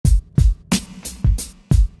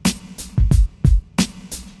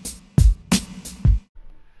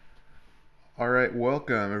All right,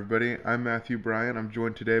 welcome everybody. I'm Matthew Bryan. I'm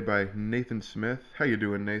joined today by Nathan Smith. How you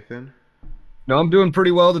doing, Nathan? No, I'm doing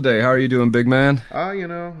pretty well today. How are you doing, big man?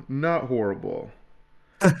 Not horrible.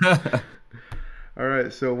 All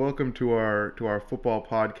right, so welcome to our football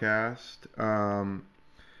podcast.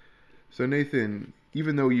 So Nathan,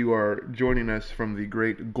 even though you are joining us from the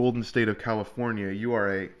great Golden State of California, you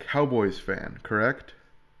are a Cowboys fan, correct?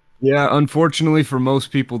 Yeah, unfortunately for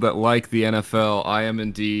most people that like the NFL, I am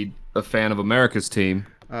indeed a fan of America's team.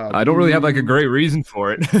 I don't really have like a Boo. great reason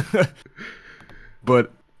for it.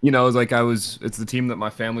 But, it's like it's the team that my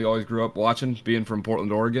family always grew up watching, being from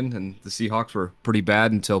Portland, Oregon, and the Seahawks were pretty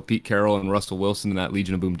bad until Pete Carroll and Russell Wilson and that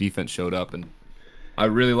Legion of Boom defense showed up. And I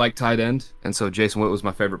really like tight end, and so Jason Witt was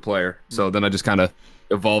my favorite player. So then I just kind of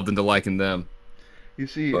evolved into liking them. You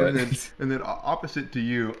see, But and then opposite to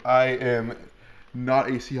you, I am not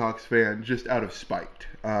a Seahawks fan, just out of spite.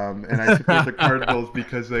 And I support the Cardinals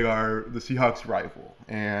because they are the Seahawks' rival.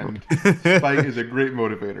 And spite is a great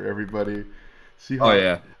motivator, everybody. Oh Seahawks.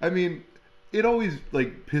 yeah. I mean, it always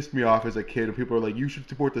like pissed me off as a kid when people are like, "You should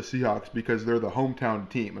support the Seahawks because they're the hometown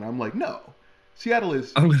team," and I'm like, "No, Seattle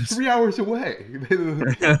is I'm gonna 3 hours away.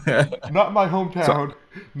 Not my So, hometown,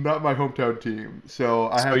 not my hometown team. So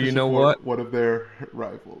I so have to you know what? support one of their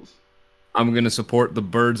rivals." I'm gonna support the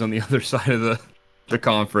birds on the other side of the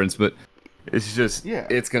conference, but Yeah,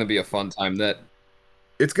 it's gonna be a fun time.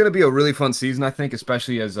 It's gonna be a really fun season, I think,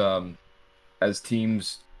 especially as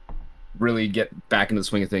teams really get back into the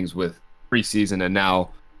swing of things with preseason and now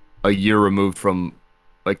a year removed from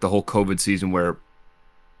like the whole COVID season where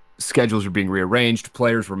schedules are being rearranged,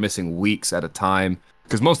 players were missing weeks at a time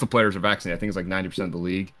because most of the players are vaccinated. I think it's like 90% of the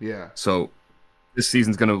league. yeah, So this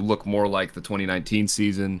season's going to look more like the 2019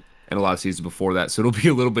 season and a lot of seasons before that. So it'll be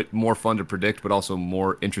a little bit more fun to predict, but also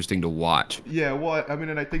more interesting to watch. yeah. Well, I mean,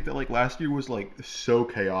 and I think that like last year was like so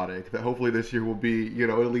chaotic that hopefully this year will be, at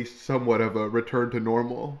least somewhat of a return to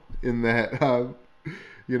normal in that,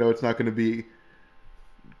 it's not going to be,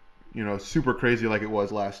 super crazy like it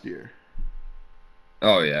was last year.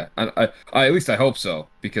 Oh yeah, I at least I hope so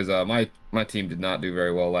because my team did not do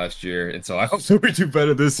very well last year, and so I hope so we do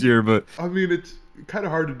better this year. But I mean, it's kind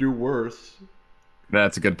of hard to do worse.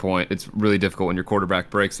 that's a good point. It's really difficult when your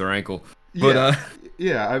quarterback breaks their ankle. But Yeah,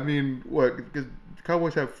 yeah. I mean, what? Because the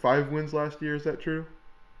Cowboys have 5 wins last year. Is that true?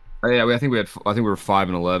 yeah, I think we were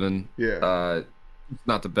 5-11. Yeah,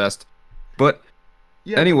 Not the best, but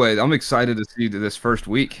yeah, anyway, I'm excited to see this first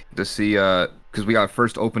week to see because we got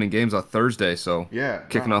first opening games on Thursday, so yeah.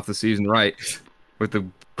 kicking off the season right with the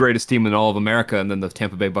greatest team in all of America, and then the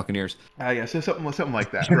Tampa Bay Buccaneers. Yeah. So something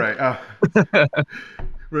like that, right?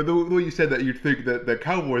 Right, the way you said that, you'd think that the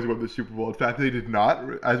Cowboys won the Super Bowl. In fact, they did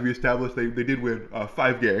not. As we established, they did win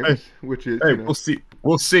 5 games, Hey, which is, hey, we'll see.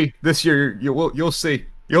 We'll see this year. You'll see.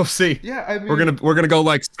 You'll see. yeah. I We're mean, gonna we're gonna go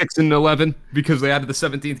like 6-11 because they added the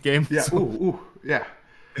 17th game. yeah. Ooh, So. ooh, yeah.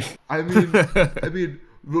 I mean,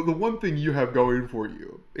 the one thing you have going for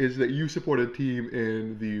you is that you support a team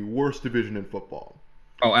in the worst division in football.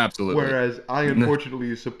 Oh, absolutely. Whereas I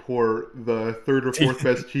unfortunately support the third or fourth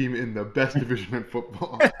best team in the best division in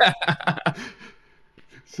football.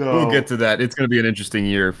 We'll get So, to that. It's going to be an interesting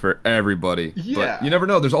year for everybody, but you yeah. never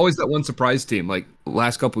know. There's always that one surprise team. Like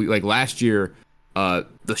last year,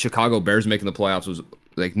 the Chicago Bears making the playoffs was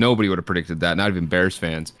like nobody would have predicted that, not even Bears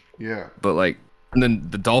fans. Yeah. But and then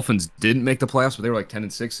the Dolphins didn't make the playoffs, but they were like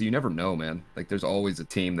 10-6. So you never know, man. Like there's always a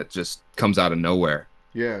team that just comes out of nowhere.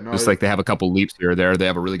 Yeah. No. Just like they have a couple leaps here or there. They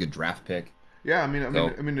have a really good draft pick. Yeah. I mean. I mean.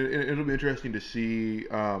 So I mean. It'll be interesting to see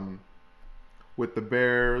with the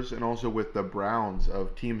Bears and also with the Browns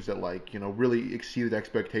of teams that like really exceeded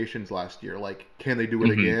expectations last year. Like, can they do it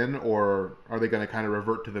mhm. again, or are they going to kind of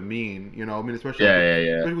revert to the mean? I mean, Yeah, yeah,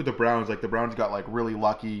 yeah. especially with the Browns. Like the Browns got like really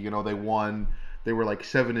lucky. They won. They were like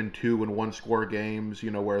 7-2 in one score games.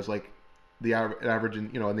 Whereas like the average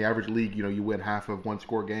in the average league, you win half of one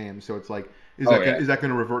score games. So it's like, Oh yeah. is that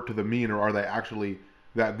going to revert to the mean, or are they actually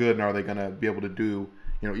that good, and are they going to be able to do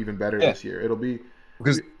even better Yeah. this year?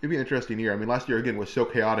 Because It'd be an interesting year. I mean, last year again was so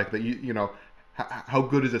chaotic that how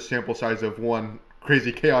good is a sample size of one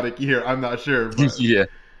crazy chaotic year? I'm not sure, but yeah.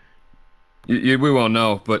 We won't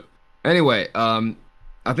know, but anyway,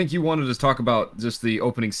 I think you wanted to talk about just the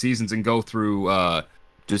opening seasons and go through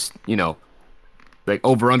just like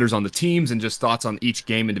over unders on the teams and just thoughts on each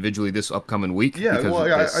game individually this upcoming week yeah. because Well, the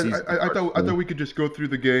yeah, season I thought we could just go through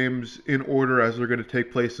the games in order as they're going to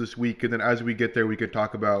take place this week, and then as we get there, we could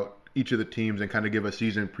talk about each of the teams and kind of give a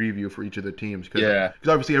season preview for each of the teams because yeah.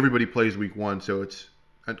 obviously everybody plays week 1, so it's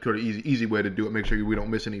a kind of easy way to do it. Make sure we don't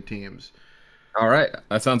miss any teams. All right,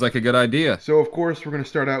 that sounds like a good idea. So, of course, we're going to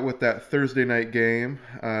start out with that Thursday night game.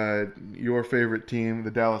 Your favorite team,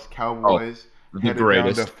 the Dallas Oh, Cowboys, the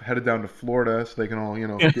greatest. headed down to Florida so they can all get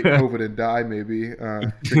COVID and die. Maybe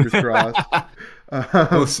fingers crossed.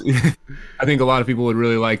 We'll Um, see. I think a lot of people would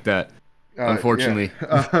really like that. yeah. Unfortunately,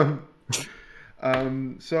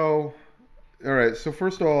 So, all right. So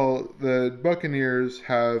first of all, the Buccaneers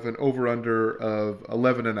have an over/under of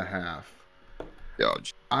 11 and a half. oh,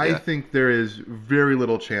 I yeah. think there is very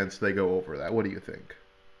little chance they go over that. What do you think?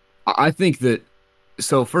 I think that.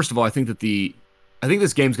 So first of all, I think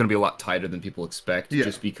this game's going to be a lot tighter than people expect, Yeah.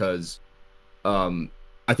 just because um,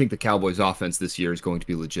 I think the Cowboys' offense this year is going to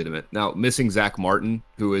be legitimate. Now, missing Zach Martin,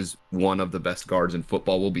 who is one of the best guards in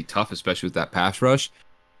football, will be tough, especially with that pass rush.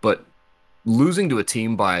 But losing to a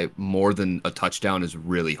team by more than a touchdown is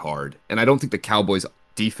really hard. And I don't think the Cowboys'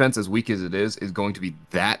 defense, as weak as it is going to be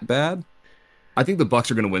that bad. I think the Bucks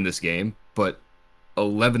are going to win this game, but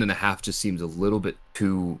 11 and a half just seems a little bit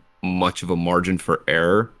too much of a margin for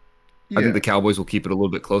error. I think Yeah. the Cowboys will keep it a little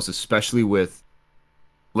bit close, especially with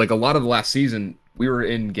like a lot of the last season, we were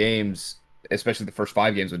in games, especially the first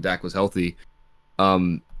 5 games when Dak was healthy,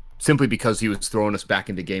 um, simply because he was throwing us back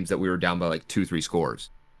into games that we were down by like 2, 3 scores.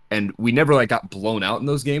 And we never like got blown out in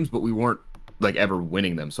those games, but we weren't like ever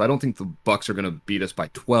winning them. So I don't think the Bucks are gonna beat us by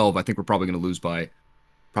 12. I think we're probably gonna lose by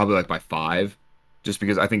probably like by 5, just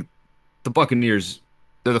because I think the Buccaneers,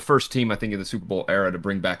 they're the first team I think in the Super Bowl era to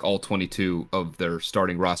bring back all 22 of their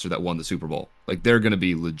starting roster that won the Super Bowl. Like they're going to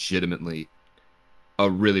be legitimately a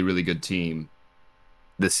really really good team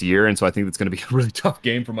this year, and so I think it's going to be a really tough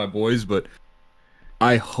game for my boys, but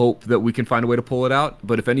I hope that we can find a way to pull it out.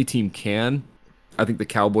 But if any team can, I think the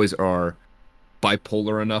Cowboys are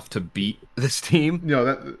bipolar enough to beat this team.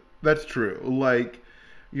 No, that's true. Like,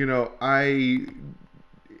 I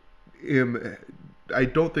am. I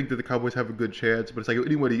don't think that the Cowboys have a good chance, but it's like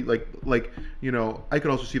anybody I could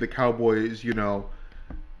also see the Cowboys,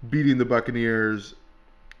 beating the Buccaneers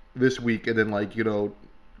this week and then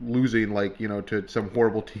losing to some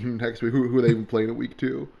horrible team next week. Who are they even playing in week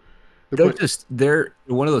 2? They're They're playing. just they're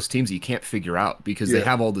one of those teams that you can't figure out because they Yeah.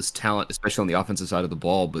 have all this talent, especially on the offensive side of the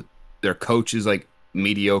ball, but their coach is like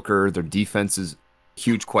mediocre, their defense is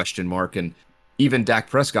huge question mark, and even Dak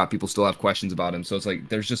Prescott, people still have questions about him. So it's like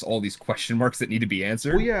there's just all these question marks that need to be Well,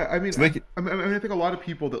 answered. yeah. I mean, So they I think a lot of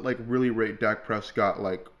people that really rate Dak Prescott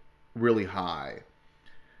really high,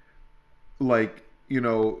 like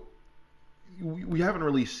we haven't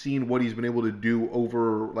really seen what he's been able to do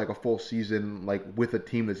over a full season with a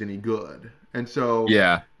team that's any good. And so,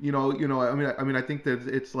 yeah. I think that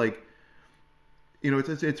it's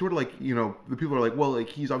it's sort of the people are like, well,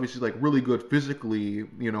 he's obviously really good physically,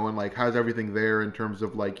 and has everything there in terms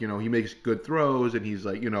of he makes good throws and he's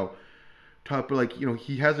tough, but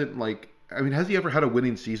he hasn't has he ever had a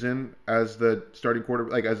winning season as the starting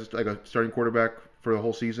quarter as a starting quarterback for the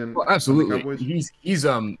whole season Well, on the absolutely. Cowboys?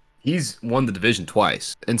 He's won the division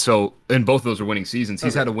twice, and so and both of those are winning seasons.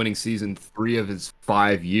 He's Okay. had a winning season 3 of his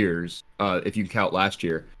 5 years, if you count last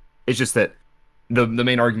year. It's just that the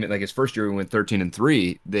main argument, like his first year, we went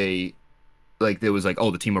 13-3. They like there was like,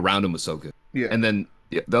 oh, the team around him was so good, Yeah. and then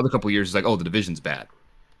the other couple of years is like, oh, the division's bad,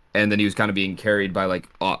 and then he was kind of being carried by like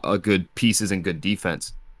a good pieces and good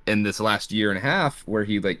defense. In this last year and a half, where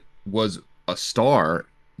he like was a star,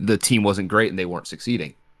 the team wasn't great and they weren't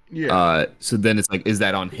succeeding. Yeah. So then it's like, is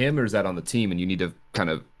that on him or is that on the team? And you need to kind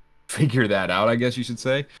of figure that out, I guess you should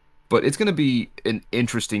say. But it's going to be an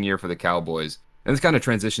interesting year for the Cowboys. And this kind of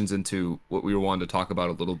transitions into what we were wanting to talk about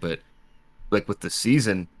a little bit, like with the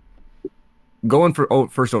season. Going for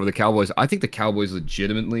first over the Cowboys, I think the Cowboys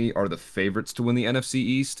legitimately are the favorites to win the NFC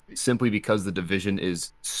East simply because the division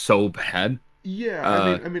is so bad. Yeah.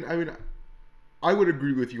 Uh, I would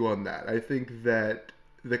agree with you on that. I think that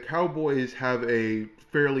the Cowboys have a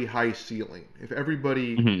fairly high ceiling. If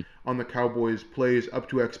everybody mhm. on the Cowboys plays up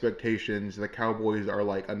to expectations, the Cowboys are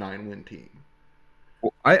like a 9-win team.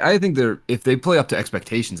 I think they're if they play up to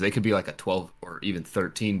expectations, they could be like a 12 or even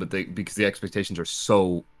 13, but they because the expectations are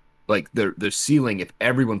so like their ceiling if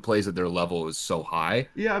everyone plays at their level is so high.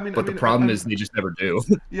 Yeah, But the problem is they just never do.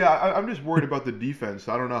 yeah, I'm just worried about the defense.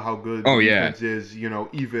 I don't know how good the Oh yeah, defense is.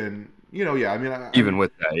 Even yeah. even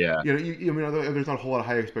with that, yeah. There's not a whole lot of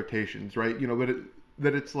high expectations, right?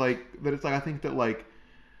 But I think that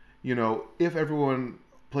if everyone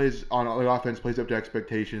plays on the offense plays up to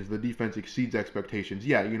expectations, the defense exceeds expectations.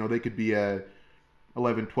 Yeah, they could be a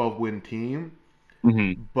 11, 12 win team,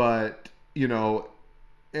 Hmm. but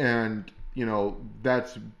and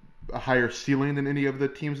that's a higher ceiling than any of the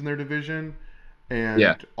teams in their division,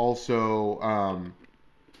 Yeah. and also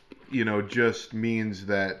just means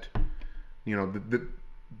that You know,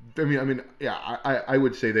 yeah, I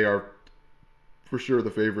would say they are for sure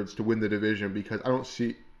the favorites to win the division because I don't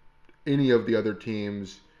see any of the other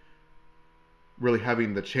teams really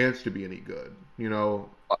having the chance to be any good. You know,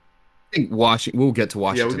 I think Washington. We'll get to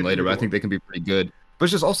yeah, Washington later, we but I get think they can be pretty good. But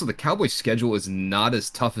it's just also the Cowboys' schedule is not as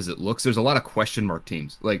tough as it looks. There's a lot of question mark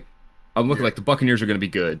teams. Like I'm looking yeah, like the Buccaneers are going to be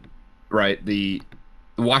good, right? The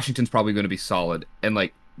Washington's probably going to be solid, and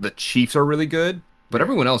like the Chiefs are really good. But yeah,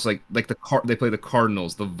 everyone else, they play the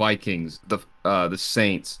Cardinals, the Vikings, the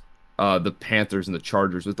Saints, the Panthers, and the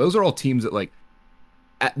Chargers. But those are all teams that like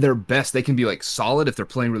at their best they can be like solid if they're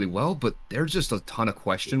playing really well. But there's just a ton of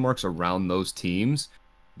question marks around those teams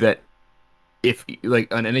that if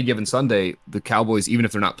like on any given Sunday, the Cowboys, even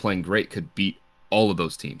if they're not playing great, could beat all of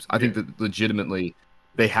those teams. I yeah, think that legitimately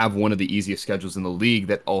they have one of the easiest schedules in the league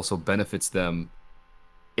that also benefits them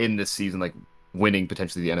in this season, like winning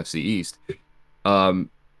potentially the NFC East.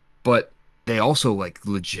 Um, but they also like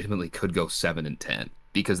legitimately could go 7-10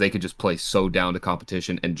 because they could just play so down to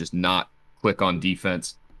competition and just not click on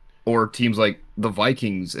defense. Or teams like the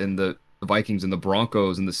Vikings and the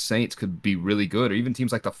Broncos and the Saints could be really good, or even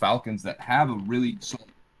teams like the Falcons that have a really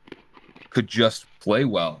could just play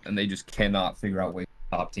well and they just cannot figure out ways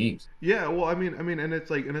to top teams. yeah. Well, and it's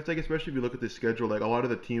like especially if you look at the schedule, like a lot of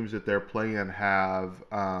the teams that they're playing have,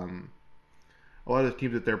 a lot of the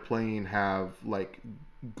teams that they're playing have like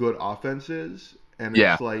good offenses, and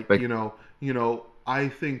Yeah, it's like like I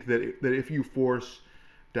think that if you force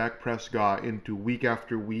Dak Prescott into week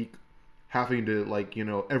after week having to like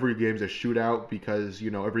every game's a shootout because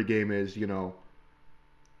every game is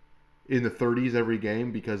in the 30s every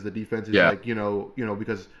game because the defense is yeah, like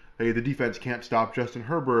because hey the defense can't stop Justin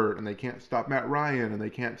Herbert and they can't stop Matt Ryan and they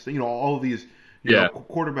can't all of these yeah.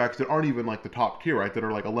 quarterbacks that aren't even like the top tier, right, that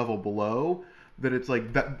are like a level below, that it's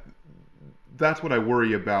like that's what I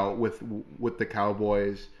worry about with the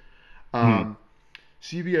Cowboys. Hmm. um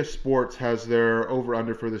CBS Sports has their over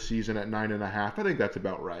under for the season at 9.5. I think that's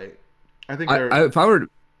about right. I think they're. I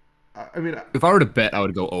I mean, if I were to bet, I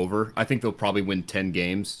would go over. I think they'll probably win 10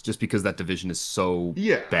 games just because that division is so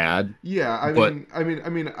yeah, bad. yeah. But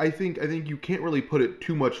I think you can't really put it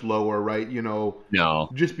too much lower, right?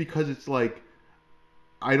 no. Just because it's like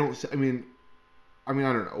I don't. I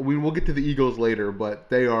don't know. We'll get to the Eagles later, but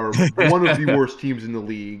they are one of the worst teams in the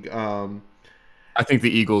league. I think the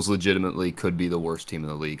Eagles legitimately could be the worst team in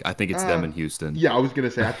the league. I think it's them Uh, in Houston. yeah, I was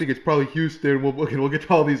gonna say I think it's probably Houston. We'll get to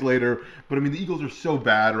all these later, but I mean the Eagles are so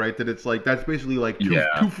bad, right? That it's like that's basically like Yeah.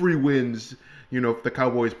 two free wins. If the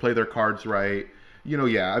Cowboys play their cards right.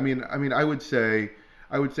 Yeah.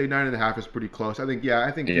 I would say 9.5 is pretty close. I think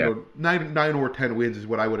Yeah. nine or 10 wins is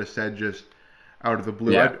what I would have said just out of the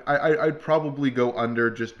blue. Yeah. I'd probably go under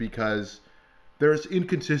just because there's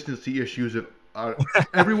inconsistency issues uh,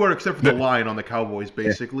 everywhere except for the line on the Cowboys,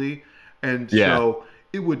 basically. And Yeah. so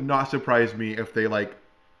it would not surprise me if they like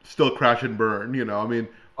still crash and burn.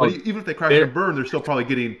 But Oh, even if they crash they're and burn, they're still probably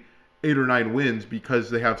getting 8 or 9 wins because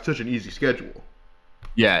they have such an easy schedule.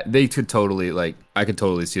 yeah, they could totally like I could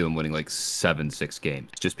totally see them winning like 7-6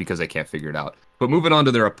 games just because they can't figure it out. But moving on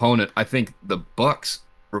to their opponent, I think the Bucks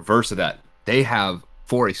reverse of that. They have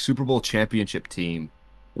for a Super Bowl championship team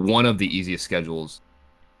one of the easiest schedules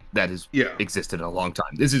that has Yeah, existed in a long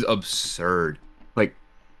time. This is absurd. Like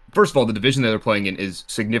first of all, the division that they're playing in is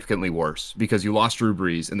significantly worse because you lost Drew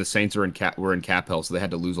Brees and the Saints were in cap hell, so they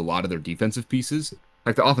had to lose a lot of their defensive pieces.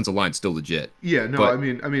 Like the offensive line's still legit, yeah. No, but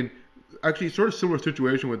actually, sort of similar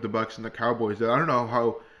situation with the Bucks and the Cowboys. That I don't know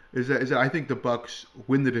how is that I think the Bucks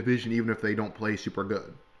win the division even if they don't play super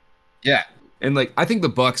good. yeah. And like I think the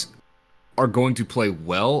Bucks are going to play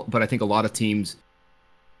well, but I think a lot of teams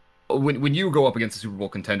when you go up against the Super Bowl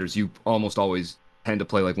contenders, you almost always tend to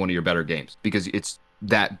play like one of your better games because it's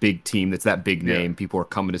that big team, that's that big Yeah, name. People are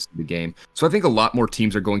coming to see the game. So I think a lot more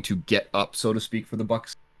teams are going to get up, so to speak, for the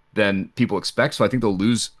Bucks than people expect. So I think they'll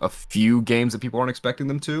lose a few games that people aren't expecting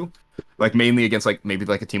them to. Like mainly against like maybe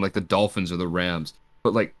like a team like the Dolphins or the Rams.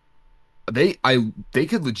 But like they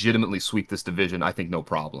could legitimately sweep this division, I think no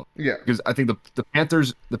problem. yeah, Because I think the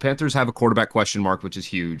Panthers have a quarterback question mark, which is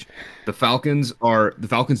huge. The Falcons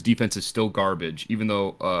defense is still garbage, even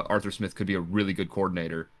though Arthur Smith could be a really good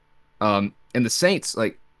coordinator. And the Saints,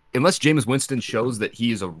 like unless Jameis Winston shows that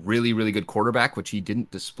he is a really, really good quarterback, which he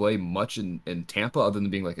didn't display much in Tampa other than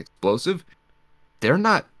being like explosive, they're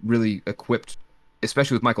not really equipped,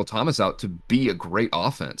 especially with Michael Thomas out, to be a great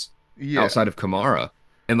offense yeah. outside of Kamara.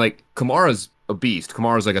 And like Kamara's a beast.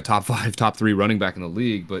 Kamara's like a top five, top three running back in the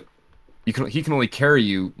league, but he can only carry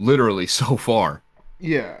you literally so far.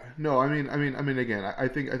 Yeah, no, again, I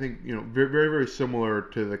think very, very similar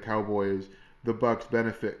to the Cowboys. the Bucks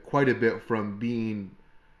benefit quite a bit from being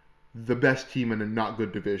the best team in a not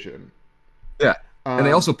good division. Yeah. And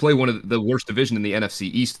they Um, also play one of the worst division in the NFC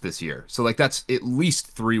East this year. So like that's at least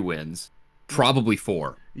 3 wins, probably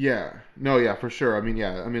 4. yeah, no, yeah, for sure. I mean,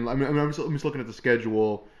 yeah, I'm just looking at the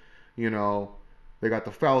schedule. You know, they got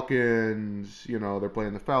the Falcons. You know, they're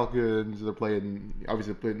playing the Falcons. They're playing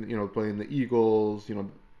obviously playing the Eagles. You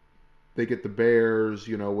know, they get the Bears.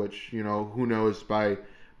 You know, which who knows by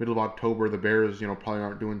middle of October the Bears probably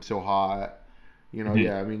aren't doing so hot. Mhm.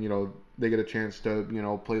 Yeah, I mean they get a chance to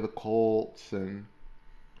play the Colts and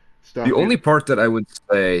The stuff. only part that I would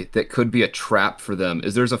say that could be a trap for them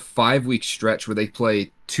is there's a 5 week stretch where they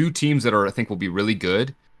play 2 teams that are I think will be really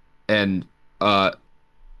good and uh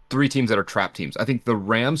 3 teams that are trap teams. I think the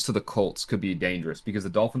Rams to the Colts could be dangerous because the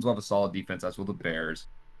Dolphins will have a solid defense, as will the Bears,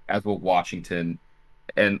 as will Washington.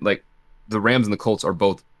 And like the Rams and the Colts are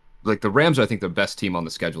both like the Rams are, I think, the best team on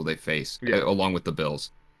the schedule they face, Yeah, along with the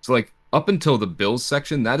Bills. So like up until the Bills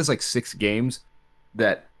section, that is like 6 games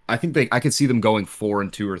that I think I could see them going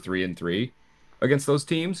 4-2 or 3-3 against those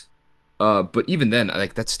teams. But even then,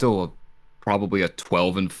 like that's still probably a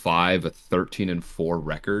 12-5, a 13-4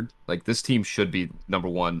 record. Like this team should be number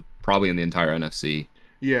one, probably in the entire NFC.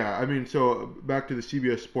 yeah. I mean, so back to the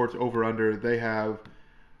CBS Sports over under, they have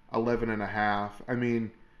 11 and a half. I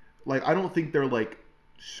mean, like I don't think they're like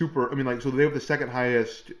super. I mean, like so they have the second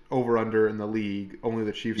highest over under in the league. Only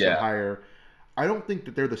the Chiefs have Yeah. higher. I don't think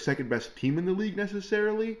that they're the second best team in the league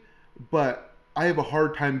necessarily, but I have a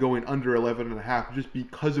hard time going under 11 and a half just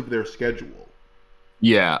because of their schedule.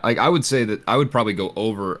 Yeah, like I would say that I would probably go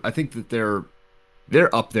over. I think that they're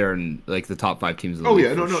up there in like the top 5 teams of the Oh league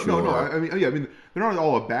yeah, for no. sure. I mean, they're not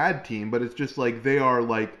all a bad team, but it's just like they are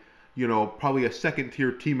like probably a second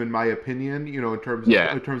tier team in my opinion.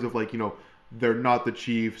 Yeah. In terms of like they're not the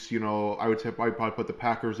Chiefs. I would say I'd probably put the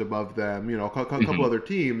Packers above them. A couple Hmm. other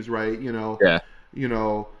teams, right? Yeah. You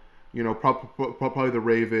know, probably the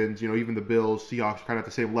Ravens. Even the Bills, Seahawks, kind of at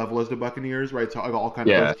the same level as the Buccaneers, right? So all kind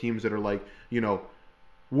of Yeah. those teams that are like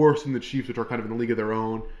worse than the Chiefs, which are kind of in the league of their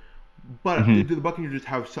own. But Hmm. the Buccaneers just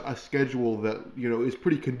have a schedule that is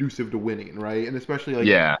pretty conducive to winning, right? And especially like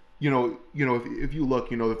Yeah. if you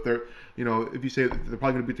look, if they're if you say that they're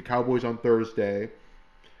probably going to beat the Cowboys on Thursday,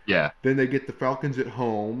 Yeah. then they get the Falcons at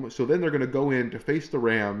home, so then they're going to go in to face the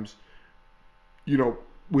Rams, you know,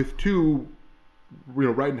 with two,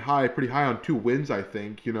 riding high, pretty high on 2 wins, I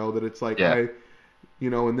think. That it's like Yeah.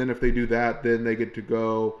 and then if they do that, then they get to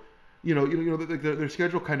go. Their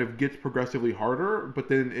schedule kind of gets progressively harder, but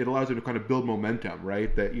then it allows them to kind of build momentum,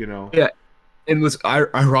 right? That Yeah. And what's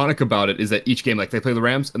ironic about it is that each game, like they play the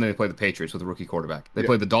Rams and then they play the Patriots with a rookie quarterback. They yeah,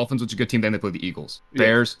 play the Dolphins, which is a good team. Then they play the Eagles, yeah,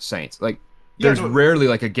 Bears, Saints. Like yeah. there's No, rarely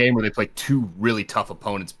like a game where they play 2 really tough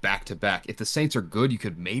opponents back to back. If the Saints are good, you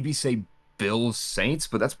could maybe say Bills, Saints,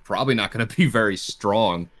 but that's probably not going to be very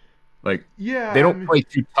strong. Like yeah. they don't play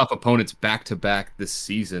 2 tough opponents back to back this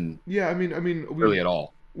season Yeah. I mean, really at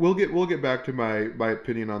all. we'll get back to my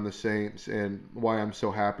opinion on the Saints and why I'm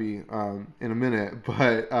so happy in a minute.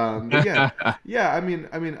 But yeah, yeah. I mean,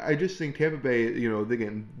 I just think Tampa Bay.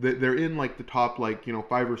 Again, they're in like the top like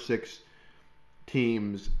 5 or 6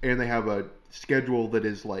 teams, and they have a schedule that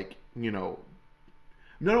is like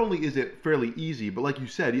not only is it fairly easy, but like you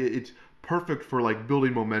said, it's perfect for like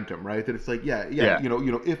building momentum, right? That it's like yeah. Yeah.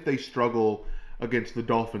 If they struggle against the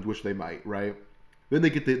Dolphins, which they might, right? Then they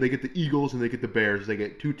get the Eagles and they get the Bears. They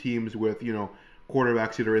get 2 teams with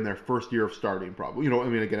quarterbacks that are in their first year of starting, probably. I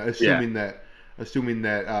mean, again, Yeah. assuming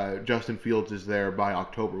that Justin Fields is there by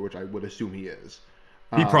October, which I would assume he is.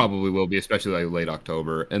 He Um, probably will be, especially like late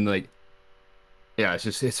October. And like, yeah, it's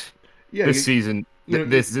yeah, this season. you know,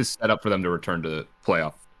 This is set up for them to return to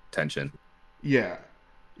playoff tension. yeah,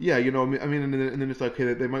 yeah. I mean, and then it's like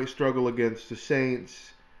okay, they might struggle against the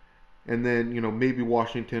Saints, and then maybe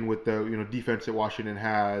Washington with the defense that Washington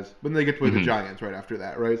has, but then they get to play the Hmm. Giants right after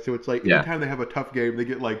that, right? So it's like Yeah. anytime they have a tough game, they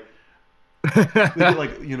get like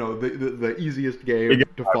the easiest They game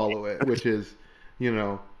get to follow it, which is you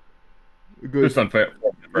know just good. unfair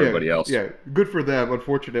for Yeah, everybody else. yeah, good for them.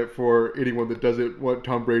 Unfortunate for anyone that doesn't want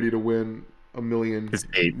Tom Brady to win a million It's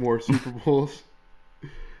 8. more Super Bowls.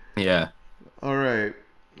 Yeah. All right,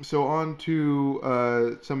 so on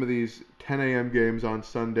to some of these 10 a.m. games on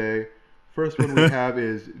Sunday. First one we have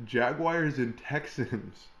is Jaguars and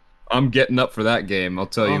Texans. I'm getting up for that game. I'll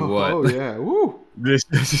tell you what. Oh yeah, woo. This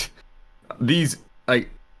these like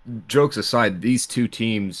jokes aside, these 2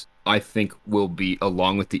 teams I think will be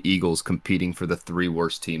along with the Eagles competing for the 3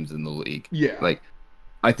 worst teams in the league. Yeah, Like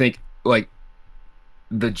I think like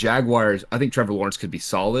the Jaguars, I think Trevor Lawrence could be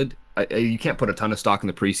solid. You can't put a ton of stock in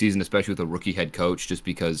the preseason, especially with a rookie head coach, just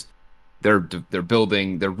because they're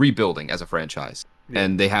rebuilding as a franchise, Yeah.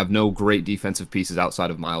 and they have no great defensive pieces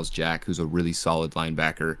outside of Miles Jack, who's a really solid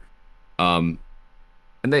linebacker. Um,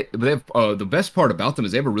 and they have the best part about them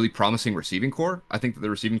is they have a really promising receiving core. I think that the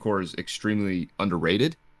receiving core is extremely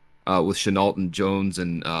underrated, with Chenault and Jones,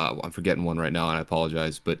 and I'm forgetting one right now, and I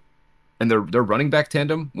apologize, but and their running back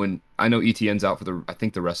tandem. When I know ETN's out for I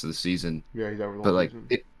think the rest of the season, Yeah, he's out for the but whole like season.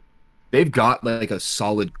 they've got like a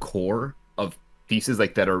solid core of pieces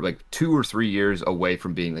like that are like 2 or 3 years away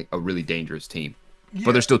from being like a really dangerous team, but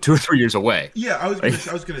Yeah. they're still 2 or 3 years away. Yeah, Like,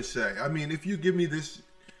 I was gonna say. I mean, if you give me this,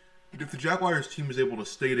 if the Jaguars team is able to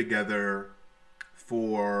stay together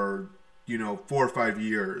for 4 or 5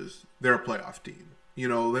 years, they're a playoff team.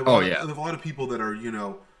 oh yeah, They have a lot of people that are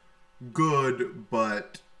good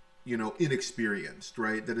but inexperienced,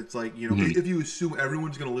 right? That it's like Mhm. if you assume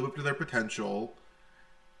everyone's gonna live up to their potential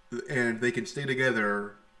and they can stay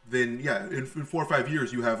together, then yeah, in 4 or 5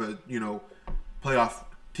 years you have a playoff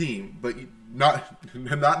team, but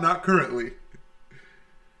not currently.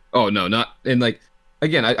 Oh no, not and like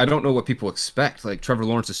again, I don't know what people expect. Like Trevor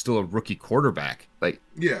Lawrence is still a rookie quarterback. Like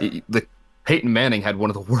Yeah, the Peyton Manning had one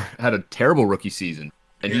of the had a terrible rookie season,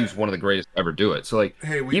 and he yeah. was one of the greatest to ever do it. So like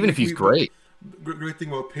Hey, even if he's great, the great thing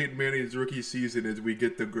about Peyton Manning's rookie season is we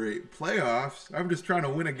get the great playoffs. I'm just trying to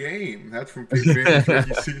win a game. That's from Peyton Manning's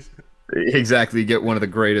rookie season. exactly, get one of the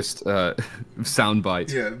greatest sound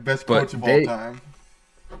bites. Yeah, best But coach of all they time.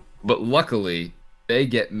 but luckily they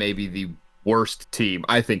get maybe the worst team.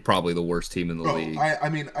 I think probably the worst team in the Oh, league. I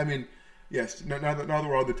mean, yes. Now that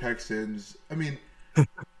we're on the Texans, I mean,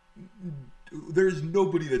 there's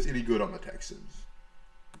nobody that's any good on the Texans.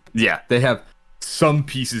 Yeah, they have some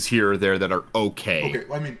pieces here or there that are okay.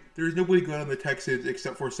 Okay, I mean, there's nobody good on the Texans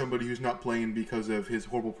except for somebody who's not playing because of his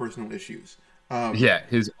horrible personal issues. Um, Yeah,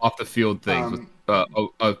 his off the field things with um,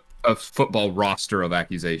 a football roster of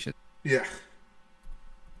accusations. yeah,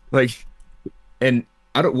 Like, and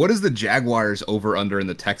I don't. What is the Jaguars over under and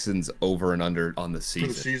the Texans over and under on the for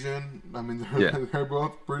the season? season, I mean, Yeah. they're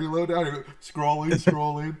both pretty low down.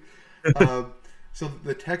 Scrolling. um, so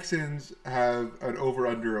the Texans have an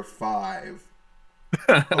over/under of 5,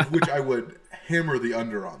 of which I would hammer the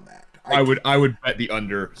under on that. I would bet the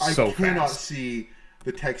under I so cannot fast. see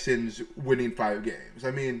the Texans winning 5 games.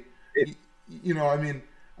 I mean, It-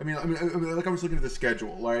 like I was looking at the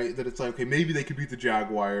schedule, right? That it's like, okay, maybe they could beat the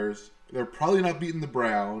Jaguars. They're probably not beating the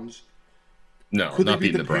Browns. No, Could they not beat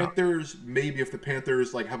beating the the Browns. Panthers? Maybe if the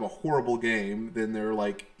Panthers like have a horrible game, then they're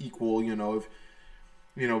like equal. If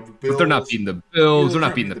the Bills, But they're not beating the Bills. They're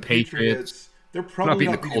not beating the Patriots. They're They're not probably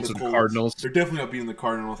beating not the beating Colts the or the Colts. Cardinals. They're definitely not beating the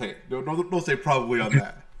Cardinals. Hey, don't say probably on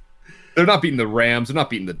that. They're not beating the Rams. They're not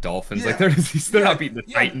beating the Dolphins. Like Yeah. they're not beating the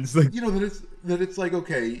Titans. Like, That it's like,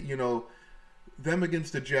 okay, them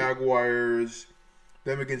against the Jaguars,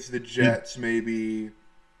 them against the Jets, maybe.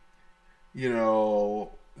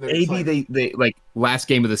 That it's maybe like, they like last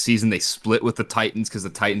game of the season they split with the Titans because the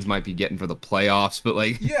Titans might be getting for the playoffs. But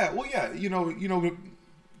like, yeah, well, yeah,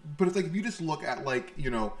 but it's like if you just look at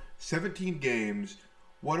 17 games.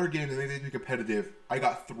 What are games that they think be competitive? I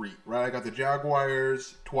got 3, right? I got the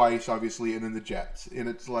Jaguars twice, obviously, and then the Jets. And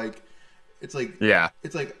it's like, yeah,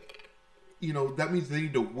 that means they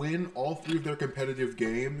need to win all 3 of their competitive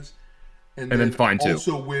games, and then find 2.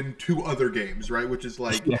 also win 2 other games, right? Which is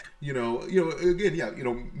like, Yeah. Again, yeah,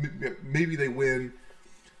 maybe they win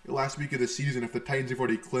the last week of the season if the Titans have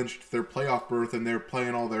already clinched their playoff berth and they're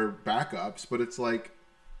playing all their backups. But it's like,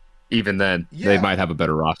 even then Yeah. they might have a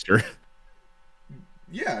better roster.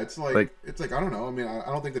 yeah, it's like, Like- I don't know. I mean, I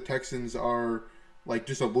don't think the Texans are like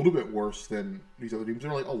just a little bit worse than these other teams.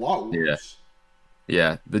 They're like a lot worse.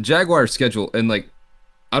 Yeah, the Jaguars schedule and like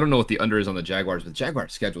I don't know what the under is on the Jaguars, but the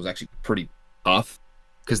Jaguars schedule is actually pretty tough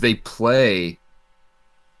because they play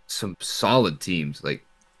some solid teams. Like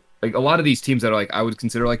a lot of these teams that are like I would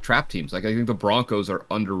consider like trap teams. Like I think the Broncos are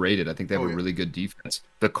underrated. I think they have Oh, a yeah. really good defense.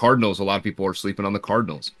 The Cardinals, a lot of people are sleeping on the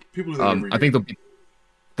Cardinals. People do that every I think year.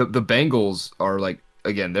 the Bengals are like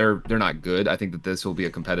again they're not good. I think that this will be a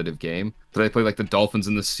competitive game. But they play like the Dolphins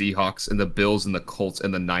and the Seahawks and the Bills and the Colts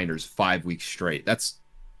and the Niners 5 weeks straight. That's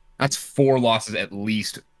 4 losses at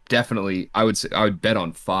least. Definitely, I would say I would bet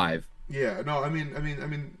on 5. Yeah, no, I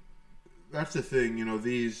mean, that's the thing.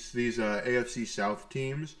 These AFC South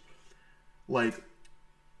teams, like,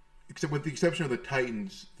 except with the exception of the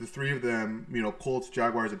Titans, the 3 of them, Colts,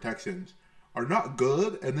 Jaguars, and Texans, are not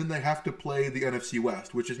good, and then they have to play the NFC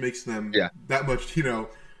West, which just makes them Yeah. that much,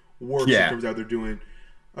 worse Yeah. in terms of how they're doing.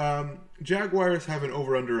 Jaguars have an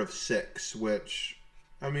over/under of 6, which,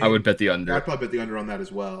 I mean, I would bet the under. I'd probably bet the under on that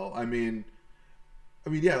as well.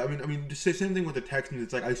 Yeah. Just say same thing with the Texans.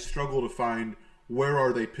 It's like I struggle to find where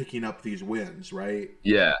are they picking up these wins, right?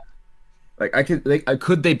 Yeah. Like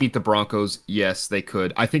could they beat the Broncos? Yes, they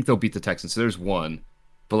could. I think they'll beat the Texans. So there's one.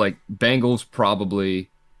 But like Bengals probably,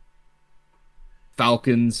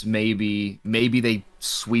 Falcons maybe they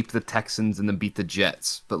sweep the Texans and then beat the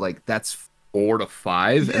Jets. But like that's 4 to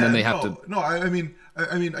 5 and then Yeah, they have to. no. I mean,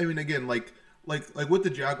 again, like with the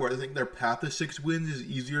Jaguars, I think their path to 6 wins is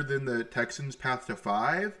easier than the Texans' path to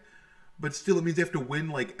 5. But still, it means they have to win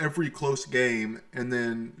like every close game, and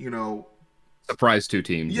then Surprise two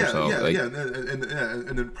teams or yeah, so. yeah, Like yeah,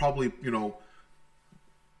 and then probably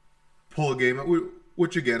pull a game,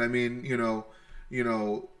 which again, I mean,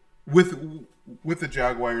 with the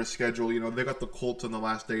Jaguars' schedule, they got the Colts on the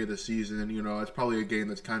last day of the season, and it's probably a game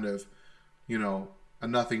that's kind of, a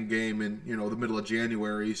nothing game in the middle of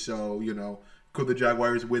January. So could the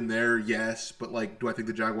Jaguars win there? Yes, but like, do I think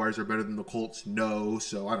the Jaguars are better than the Colts? No.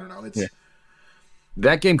 So I don't know. It's yeah.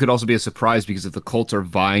 That game could also be a surprise because if the Colts are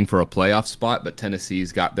vying for a playoff spot, but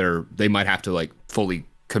Tennessee's got they might have to like fully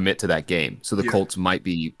commit to that game. So the yeah, Colts might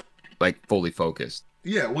be like fully focused.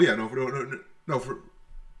 yeah. Well, yeah, no,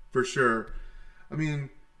 for sure. I mean,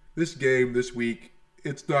 this game this week,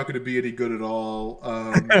 it's not going to be any good at all.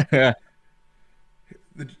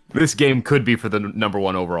 The, This game could be for the number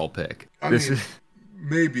one overall pick. I This mean, is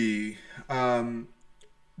maybe.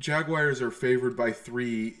 Jaguars are favored by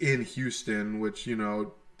 3 in Houston, which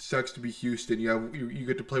sucks to be Houston. You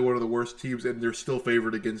get to play one of the worst teams, and they're still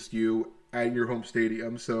favored against you at your home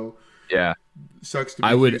stadium. So yeah. sucks to be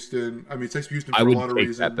Houston. I mean, it sucks to be Houston for a lot of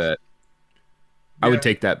reasons. That bet. Yeah. I would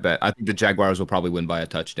take that bet. I think the Jaguars will probably win by a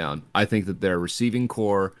touchdown. I think that their receiving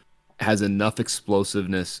core has enough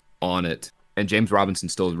explosiveness on it, and James Robinson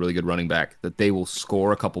still is a really good running back, that they will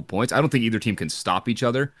score a couple points. I don't think either team can stop each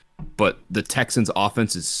other, but the Texans'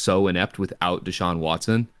 offense is so inept without Deshaun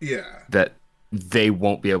Watson Yeah. that they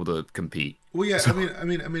won't be able to compete. Well, yeah. So, I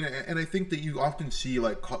mean, and I think that you often see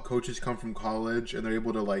like coaches come from college and they're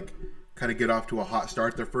able to like kind of get off to a hot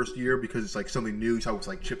start their first year because it's like something new. You saw with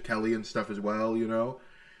like Chip Kelly and stuff as well.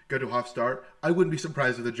 Got to a hot start. I wouldn't be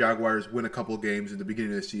surprised if the Jaguars win a couple games in the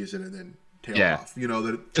beginning of the season and then tail off.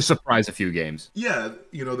 That just surprise a few games. yeah,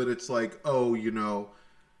 that it's like, oh,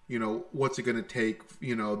 what's it going to take?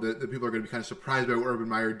 The people are going to be kind of surprised by what Urban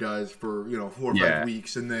Meyer does for 4 or 5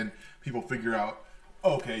 weeks, and then people figure out,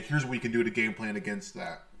 okay, here's what we can do to game plan against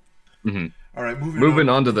that. Mm-hmm. All right, moving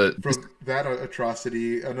on to from that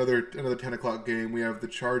atrocity, another 10 o'clock game. We have the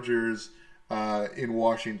Chargers in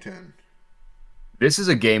Washington. This is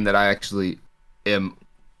a game that I actually am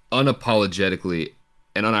unapologetically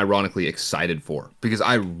and unironically excited for because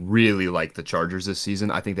I really like the Chargers this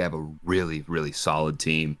season. I think they have a really, really solid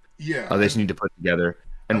team. Yeah. They just need to put together.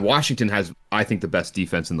 And Washington has, I think, the best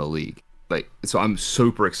defense in the league. So I'm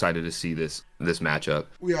super excited to see this matchup.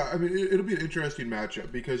 Yeah, I mean, it'll be an interesting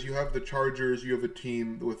matchup because you have the Chargers, you have a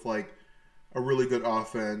team with like a really good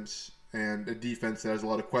offense and a defense that has a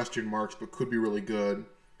lot of question marks but could be really good.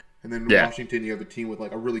 And then in Washington, you have a team with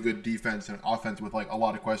like a really good defense and offense with like a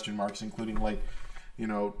lot of question marks, including like,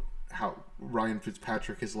 how Ryan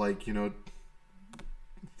Fitzpatrick is like,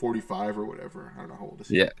 45 or whatever. I don't know how old is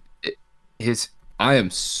he. Yeah, I am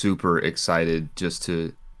super excited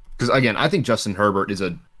because again, I think Justin Herbert is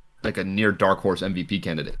a near dark horse MVP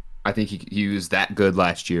candidate. I think he was that good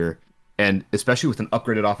last year, and especially with an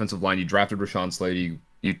upgraded offensive line, you drafted Rashawn Slater,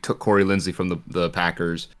 you took Corey Linsley from the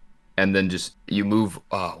Packers, and then just you move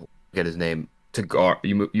get his name to guard.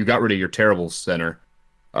 You got rid of your terrible center,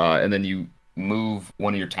 and then you move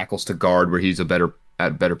one of your tackles to guard where he's at a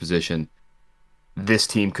better position. This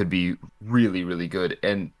team could be really, really good,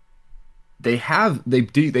 and they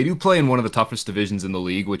do play in one of the toughest divisions in the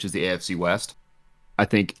league, which is the AFC West. I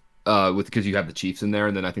think because you have the Chiefs in there,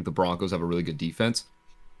 and then I think the Broncos have a really good defense.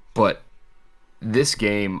 But this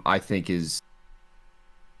game, I think, is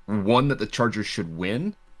one that the Chargers should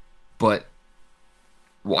win, but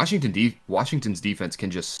Washington's defense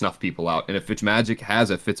can just snuff people out, and if Fitzmagic has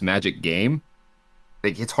a Fitzmagic game,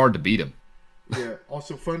 it's hard to beat him. Yeah.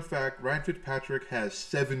 Also, fun fact: Ryan Fitzpatrick has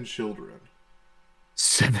 7 children.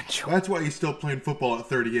 7 children. That's why he's still playing football at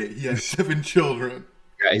 38. He has 7 children.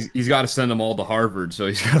 Yeah, he's got to send them all to Harvard, so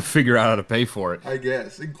he's got to figure out how to pay for it. I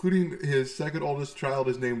guess, including his second oldest child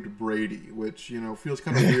is named Brady, which feels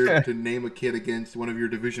kind of weird to name a kid against one of your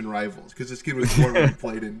division rivals because this kid was born when he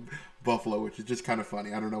played in Buffalo, which is just kind of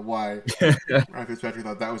funny. I don't know why Ryan Fitzpatrick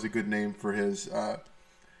thought that was a good name for his.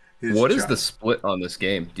 What is the split on this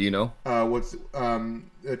game? Do you know?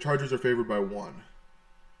 The Chargers are favored by 1.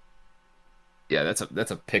 Yeah,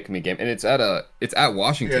 that's a pick me game, and it's at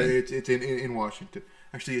Washington. Yeah, it's in Washington.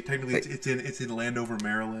 Actually, technically, it's in Landover,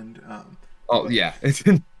 Maryland. Yeah, it's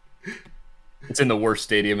in. It's in the worst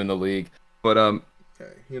stadium in the league. But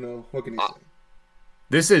Okay, what can you uh, say?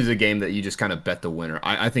 this is a game that you just kind of bet the winner.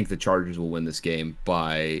 I think the Chargers will win this game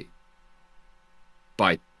by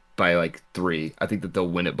by like 3. I think that they'll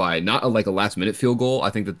win it by not like a last minute field goal. I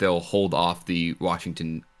think that they'll hold off the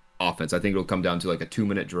Washington offense. I think it'll come down to like a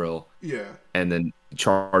 2-minute drill, Yeah. and then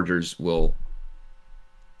Chargers will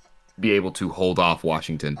be able to hold off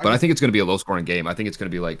Washington. I But I just think it's going to be a low scoring game. I think it's going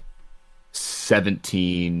to be like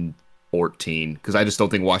 17-14 because I just don't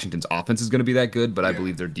think Washington's offense is going to be that good, but I yeah.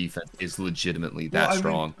 believe their defense is legitimately Well, that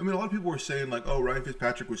strong. a lot of people were saying like, "Oh, Ryan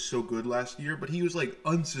Fitzpatrick was so good last year," but he was like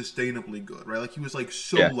unsustainably good, right? Like he was like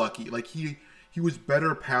so Yeah. lucky. Like he was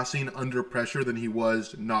better passing under pressure than he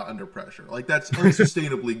was not under pressure. Like that's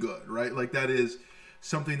unsustainably good, right? Like that is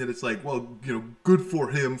something that it's like, well, good for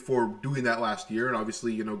him for doing that last year, and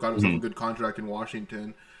obviously, got himself a Mhm. good contract in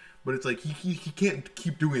Washington. But it's like he can't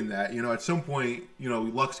keep doing that. At some point,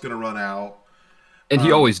 luck's gonna run out. And he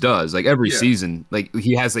Um, always does. Like every yeah, season, like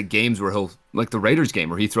he has like games where he'll like the Raiders game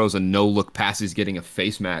where he throws a no look pass, he's getting a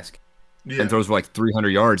face mask and yeah. throws for like 300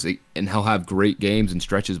 yards, and he'll have great games and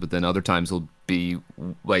stretches, but then other times he'll be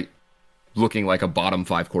like looking like a bottom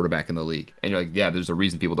 5 quarterback in the league. And you're like, yeah, there's a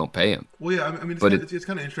reason people don't pay him. Well, yeah. But it, It's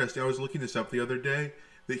kind of interesting. I was looking this up the other day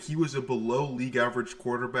that he was a below league average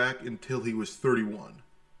quarterback until he was 31.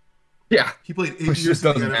 yeah, He played 8 which years just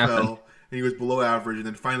in the doesn't happen. NFL and he was below average, and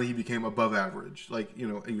then finally he became above average. Like he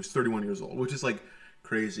was 31 years old, which is like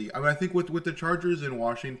crazy. I think with the Chargers in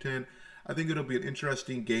Washington, I think it'll be an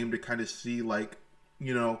interesting game to kind of see like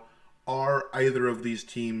you know are either of these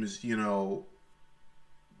teams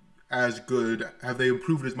as good? Have they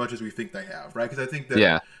improved as much as we think they have? Right? Because I think that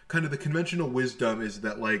Yeah, kind of the conventional wisdom is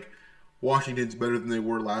that like Washington's better than they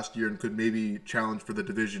were last year and could maybe challenge for the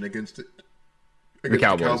division the against the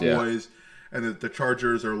Cowboys, yeah. Cowboys, and the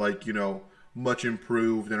Chargers are like much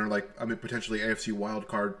improved and are like potentially AFC wild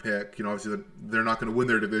card pick. Obviously they're not going to win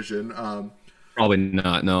their division. Probably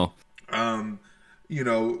not, no. Um,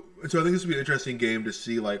 so I think this would be an interesting game to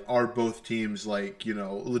see like are both teams like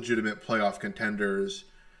legitimate playoff contenders,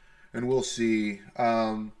 and we'll see.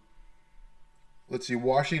 Let's see.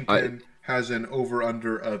 I Washington has an over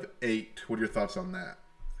under of 8. What are your thoughts on that?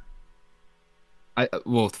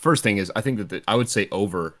 well, the first thing is I think that I would say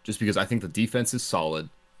over just because I think the defense is solid.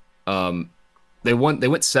 Um, they went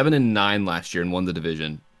 7-9 last year and won the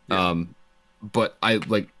division. Yeah, But I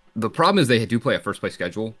like the problem is they do play a first place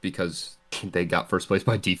schedule because they got first place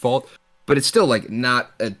by default. But it's still like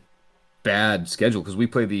not a bad schedule because we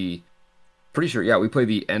play the pretty sure yeah we play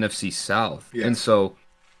the NFC South, yeah, and so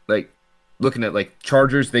like looking at like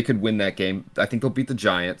Chargers, they could win that game. I think they'll beat the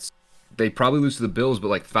Giants. They probably lose to the Bills, but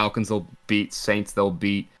like Falcons they'll beat, Saints they'll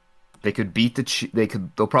beat. They could beat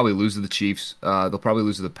they'll probably lose to the Chiefs. They'll probably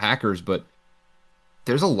lose to the Packers, but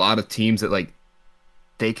there's a lot of teams that like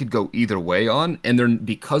they could go either way on, and they're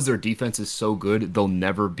because their defense is so good, they'll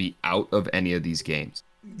never be out of any of these games.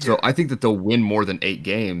 So yeah, I think that they'll win more than 8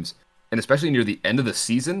 games, and especially near the end of the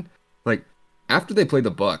season, like after they play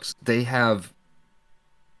the Bucks, they have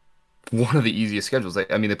one of the easiest schedules.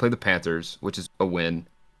 I mean, they play the Panthers, which is a win.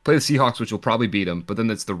 Play the Seahawks, which will probably beat them, but then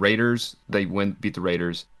it's the Raiders. They beat the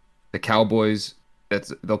Raiders. The Cowboys,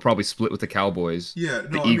 they'll probably split with the Cowboys. yeah.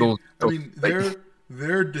 The No, Eagles, like,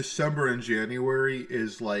 their December and January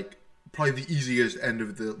is like probably the easiest end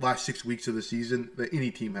of the last 6 weeks of the season that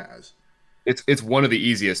any team has. it's one of the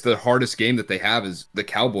easiest. The hardest game that they have is the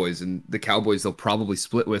Cowboys, and the Cowboys they'll probably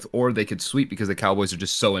split with, or they could sweep because the Cowboys are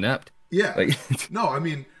just so inept. Yeah. Like, No,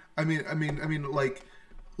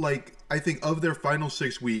 like I think of their final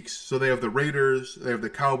 6 weeks, so they have the Raiders, they have the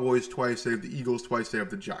Cowboys twice, they have the Eagles twice, they have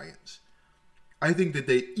the Giants. I think that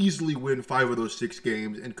they easily win 5 of those 6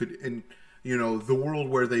 games and could and the world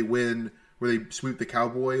where they win where they sweep the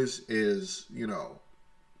Cowboys is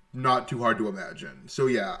not too hard to imagine. So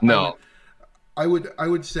yeah, no, I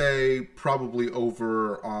would say probably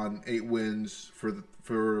over on 8 wins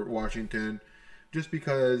for Washington, just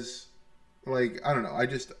because like I don't know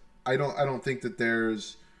I don't think that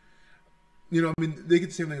there's they get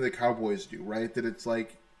the same thing the Cowboys do, right? That it's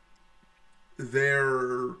like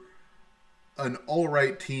they're an all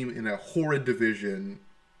right team in a horrid division.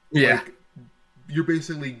 yeah, Like you're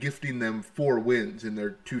basically gifting them 4 wins in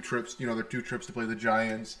their 2 trips. Their 2 trips to play the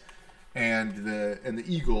Giants and the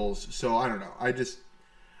Eagles. So I don't know. I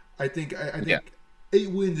yeah, think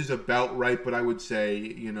 8 wins is about right, but I would say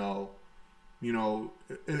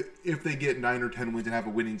if they get 9 or 10 wins and have a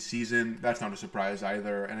winning season, that's not a surprise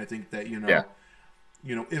either. And I think that yeah.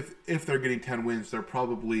 if they're getting 10 wins, they're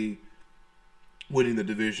probably winning the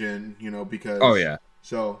division. Oh Because yeah.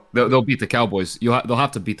 So They'll beat the Cowboys. They'll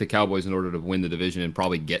have to beat the Cowboys in order to win the division and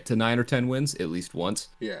probably get to 9 or 10 wins at least once.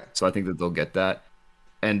 yeah. So I think that they'll get that.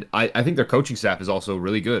 And I think their coaching staff is also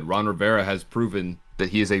really good. Ron Rivera has proven that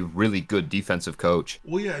he is a really good defensive coach.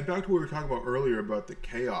 Well, yeah, and back to what we were talking about earlier about the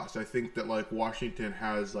chaos. I think that like Washington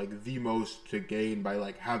has like the most to gain by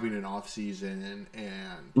like having an off season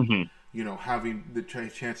and Mm-hmm. having the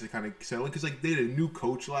chance to kind of settle in because like they had a new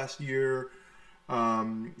coach last year.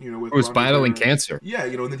 With He was Ron battling Rivera. cancer. Yeah,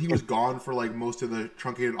 and then he was gone for like most of the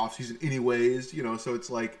truncated offseason anyways, so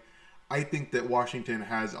it's like I think that Washington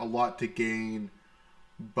has a lot to gain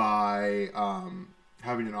by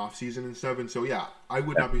having an offseason and stuff. And so yeah, I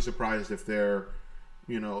would not be surprised if they're,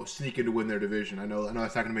 sneaking to win their division. I know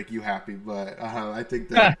that's not gonna make you happy, but I think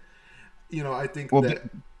that I think Well, that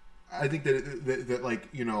that like,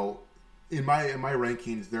 in my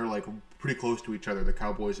rankings they're like pretty close to each other, the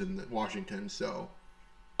Cowboys and Washington. So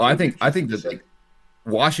I it'll be think interesting to that see. like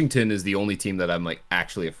Washington is the only team that I'm like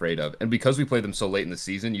actually afraid of, and because we play them so late in the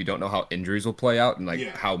season, you don't know how injuries will play out and like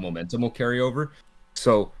Yeah. how momentum will carry over.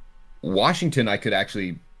 So Washington, I could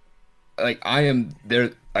actually like I am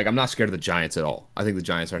there. Like I'm not scared of the Giants at all. I think the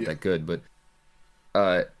Giants aren't Yeah. that good, but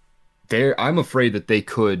uh, I'm afraid that they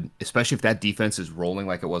could, especially if that defense is rolling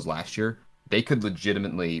like it was last year, they could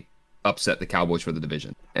legitimately upset the Cowboys for the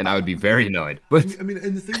division, and I would be very annoyed. But I mean,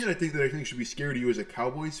 and the thing that I think should be scary to you as a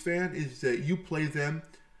Cowboys fan is that you play them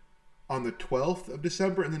on the 12th of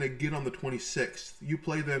December and then again on the 26th. You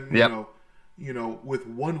play them, Yep. with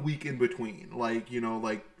 1 week in between. Like,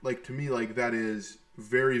 like to me, like that is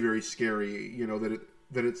very, very scary.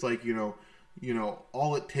 That it's like,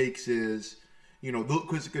 all it takes is,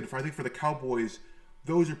 because I think for the Cowboys,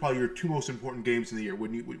 those are probably your two most important games in the year.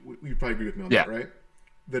 Wouldn't you? You'd probably agree with me on yeah, that, right?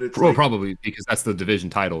 That it's well, like, probably because that's the division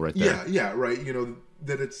title right there. yeah, right.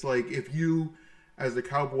 That it's like if you, as the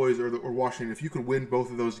Cowboys or Washington, if you could win both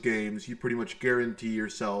of those games, you pretty much guarantee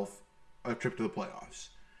yourself a trip to the playoffs.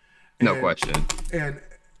 No And question. and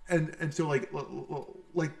and so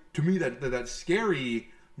like to me that's scary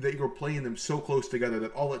that you're playing them so close together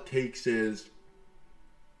that all it takes is,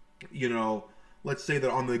 let's say that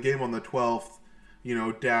on the game on the 12th.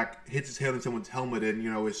 Dak hits his hand on someone's helmet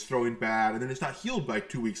and, is throwing bad, and then it's not healed by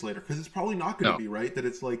 2 weeks later because it's probably not going to No. be, right? That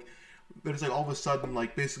it's like all of a sudden,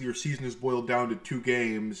 like basically your season is boiled down to 2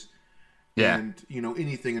 games, Yeah. and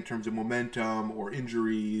anything in terms of momentum or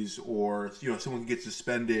injuries or someone gets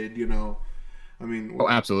suspended. I mean, Oh,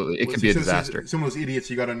 absolutely. It could be a disaster. some of those idiots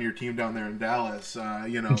you got on your team down there in Dallas,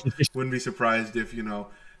 wouldn't be surprised if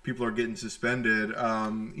people are getting suspended.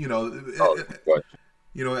 Oh, what?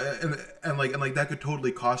 And that could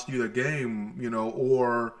totally cost you the game,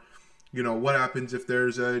 or what happens if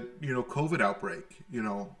there's a COVID outbreak,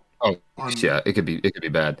 Oh, on yeah. It could be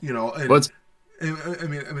bad. and, Let's. and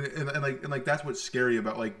and that's what's scary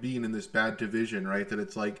about like being in this bad division, right? That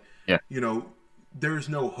it's like, Yeah. there's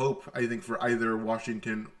no hope, I think, for either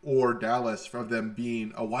Washington or Dallas of them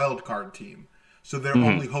being a wild card team. So their Mhm.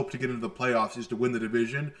 only hope to get into the playoffs is to win the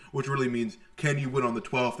division, which really means can you win on the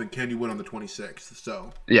 12th and can you win on the 26th?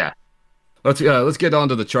 So Yeah. Let's get on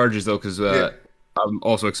to the Chargers though, because yeah, I'm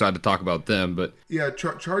also excited to talk about them. But yeah.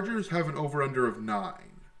 Chargers have an over under of 9,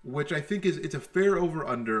 which I think it's a fair over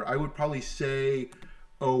under. I would probably say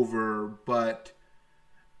over, but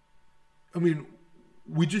I mean,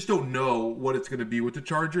 we just don't know what it's going to be with the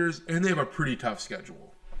Chargers, and they have a pretty tough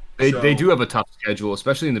schedule. they So do have a tough schedule,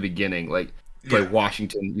 especially in the beginning. Like you play yeah,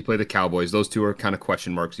 Washington, you play the Cowboys. Those two are kind of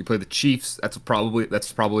question marks. You play the Chiefs. That's probably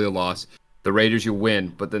a loss. The Raiders you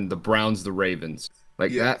win, but then the Browns, the Ravens.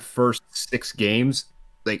 Like yeah, that first 6 games,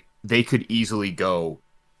 like they could easily go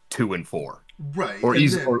 2-4 right. or And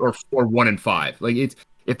easy then or 1-5. Like it's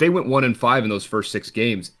if they went 1-5 in those first 6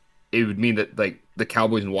 games, it would mean that like the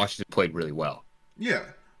Cowboys and Washington played really well. yeah,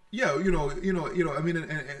 yeah. I mean,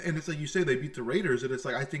 and it's like you say they beat the Raiders, and it's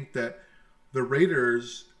like I think that the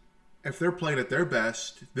Raiders, if they're playing at their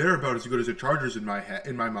best, they're about as good as the Chargers in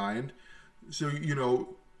my mind. So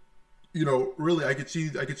really, I could see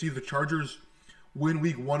the Chargers win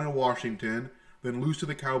week 1 in Washington, then lose to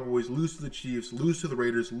the Cowboys, lose to the Chiefs, lose to the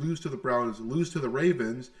Raiders, lose to the Browns, lose to the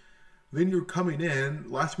Ravens. Then you're coming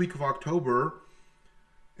in last week of October,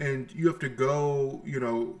 and you have to go.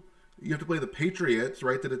 You have to play the Patriots,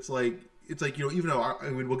 right? That it's like even though I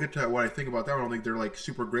mean we'll get to what I think about that. I don't think they're like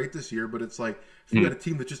super great this year, but it's like if you got a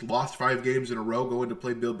team that just lost 5 games in a row going to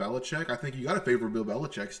play Bill Belichick, I think you got to favor Bill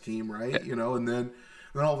Belichick's team, right? And then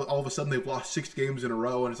all of a sudden they've lost 6 games in a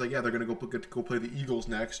row, and it's like yeah they're gonna go play the Eagles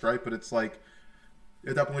next, right? But it's like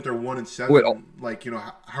at that point they're 1-7. Well, Like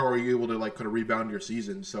how are you able to like kind of rebound your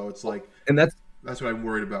season? So it's like and that's that's what I'm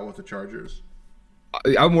worried about with the Chargers.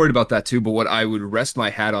 I'm worried about that too. But what I would rest my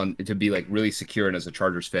hat on to be like really secure and as a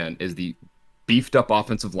Chargers fan is the beefed up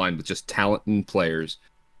offensive line with just talent and players,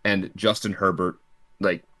 and Justin Herbert.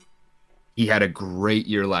 Like he had a great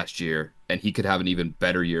year last year, and he could have an even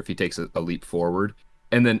better year if he takes a leap forward.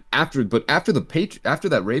 And then after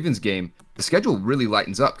that Ravens game, the schedule really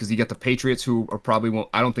lightens up because you get the Patriots, who are probably won't.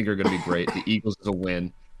 I don't think are going to be great. The Eagles is a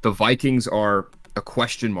win. The Vikings are a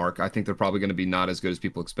question mark. I think they're probably going to be not as good as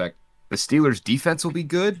people expect. The Steelers' defense will be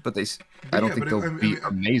good, but I But don't yeah, think they'll be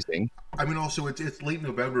amazing. I mean, also it's late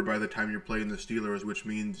November by the time you're playing the Steelers, which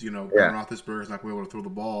means Ben Yeah, Roethlisberger is not going to be able to throw the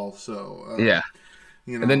ball. So yeah.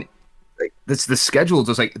 you And then know, like this the schedule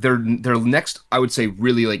just like their next I would say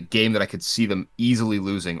really like game that I could see them easily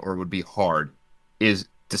losing or would be hard is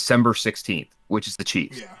December 16th, which is the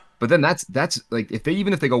Chiefs. yeah. But then that's like if they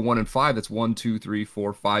go 1-5, that's 1, 2, 3,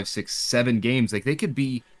 4, 5, 6, 7 games. Like they could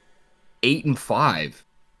be 8-5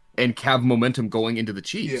 and have momentum going into the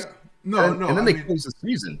Chiefs. Yeah. No, no. And then I they mean, close the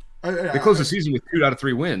season. I, They close I, the season with 2 out of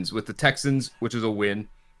 3 wins with the Texans, which is a win.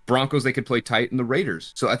 Broncos they could play tight, and the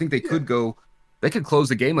Raiders. So I think yeah. they could close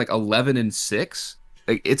the game like 11-6.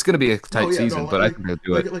 Like it's going to be a No, tight yeah. No, season, but I think they'll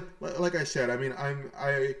do it. like I said. I mean,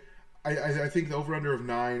 I think the over under of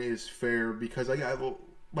 9 is fair because I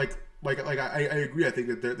agree. I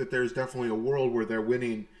think that there's definitely a world where they're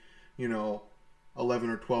winning, you know, 11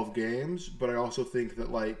 or 12 games. But I also think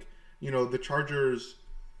that the Chargers,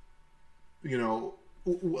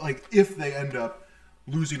 like if they end up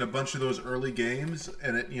losing a bunch of those early games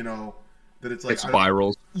and that it's It like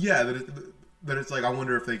spirals. yeah, that it's like I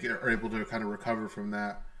wonder if are able to kind of recover from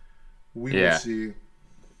that. We will Yeah. see.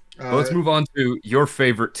 But let's move on to your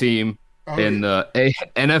favorite team Oh, in the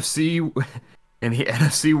NFC in the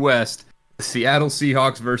NFC West, the Seattle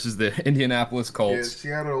Seahawks versus the Indianapolis yeah, Colts.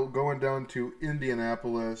 Seattle going down to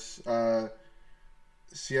Indianapolis.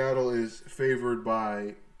 Seattle is favored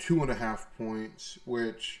by 2.5 points,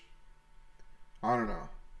 which I don't know.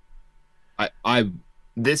 I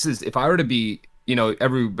this is if I were to be,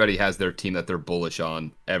 everybody has their team that they're bullish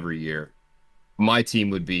on every year. My team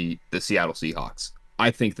would be the Seattle Seahawks.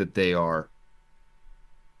 I think that they are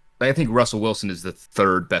I think Russell Wilson is the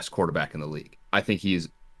third best quarterback in the league. I think he is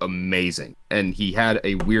amazing. And he had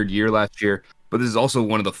a weird year last year, but this is also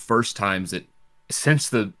one of the first times that since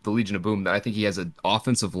the Legion of Boom that I think he has an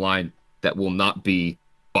offensive line that will not be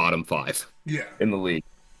bottom 5 Yeah, in the league.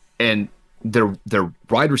 And their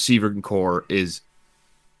wide receiver core is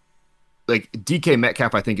like DK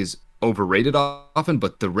Metcalf, I think, is overrated often,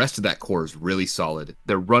 but the rest of that core is really solid.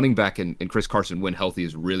 Their running back and Chris Carson, when healthy,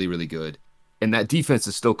 is really, really good. And that defense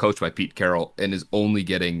is still coached by Pete Carroll and is only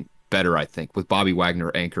getting better, I think, with Bobby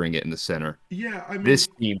Wagner anchoring it in the center. yeah. This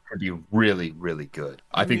team could be really, really good.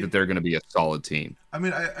 I I think that mean, they're going to be a solid team. I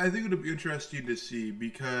think it'll be interesting to see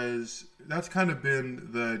because that's kind of been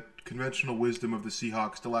the conventional wisdom of the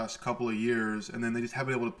Seahawks the last couple of years, and then they just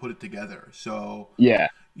haven't been able to put it together. So, Yeah.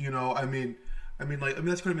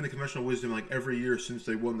 that's kind of been the conventional wisdom like every year since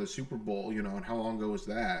they won the Super Bowl, and how long ago was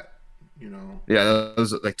that? You know, Yeah, that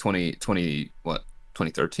was like 2020, what,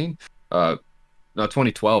 2013? No,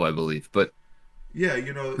 2012, I believe. But yeah,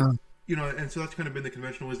 Uh, and so that's kind of been the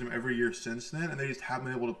conventional wisdom every year since then, and they just haven't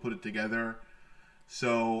been able to put it together.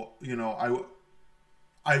 So,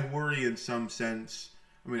 I worry in some sense.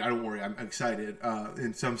 I mean, I don't worry. I'm excited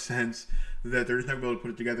in some sense that they're just not going to be able to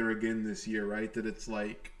put it together again this year, right? That it's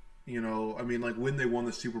like, like when they won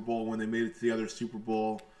the Super Bowl, when they made it to the other Super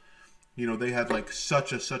Bowl, they had like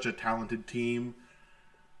such a talented team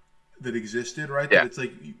that existed, right? That yeah, it's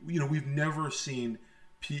like, we've never seen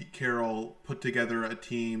Pete Carroll put together a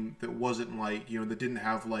team that wasn't like, that didn't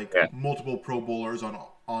have like yeah, multiple Pro Bowlers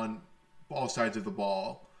on all sides of the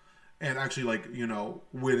ball and actually like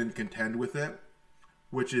win and contend with it,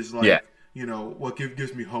 which is yeah. like what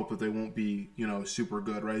gives me hope that they won't be super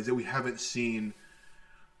good, right? Is that we haven't seen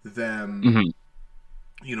them hmm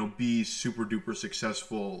be super duper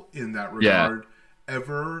successful in that Yeah. regard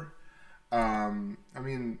ever. I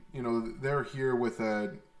mean, they're here with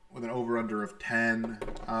an over under of 10.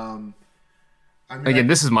 I mean, Again,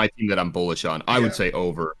 this is my team that I'm bullish on. I would yeah, say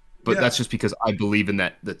over, but yeah, that's just because I believe in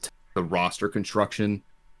the roster construction,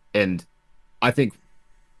 and I think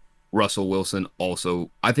Russell Wilson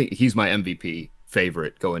also. I think he's my MVP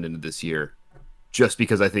favorite going into this year, just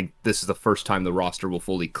because I think this is the first time the roster will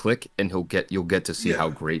fully click, and you'll get to see yeah. how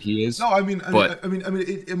great he is. No, But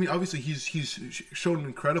obviously he's shown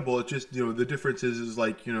incredible. It just the difference is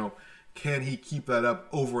like can he keep that up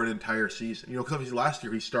over an entire season? Because obviously last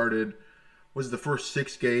year he started was the first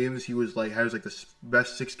 6 games he was like has like the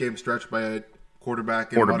best 6 game stretch by a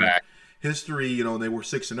quarterback in modern quarterback, history. And they were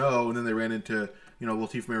 6-0, and then they ran into little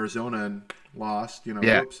team from Arizona and lost.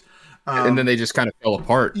 Yeah, Whoops. and then they just kind of fell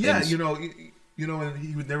apart. Yeah, And and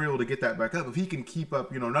he was never able to get that back up. If he can keep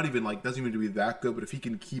up, not even like doesn't even to be that good, but if he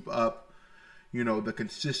can keep up, the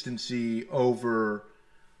consistency over,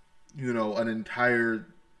 an entire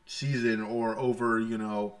season or over,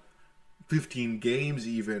 15 games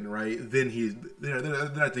even, right? Then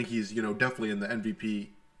I think he's, definitely in the MVP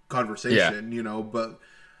conversation,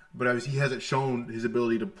 but obviously he hasn't shown his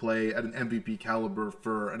ability to play at an MVP caliber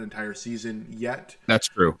for an entire season yet. that's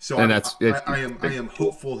true. So And I am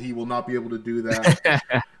hopeful he will not be able to do that.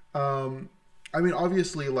 I mean,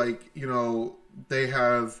 obviously, like, they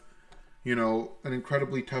have, an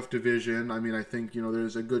incredibly tough division. I mean, I think,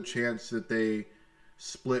 there's a good chance that they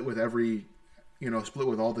split with split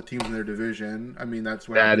with all the teams in their division. I mean, that's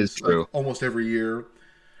what that happens is true. like, almost every year.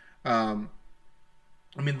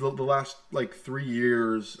 I mean, the last like 3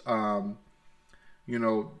 years,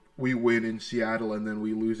 we win in Seattle and then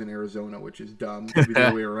we lose in Arizona, which is dumb. It should be the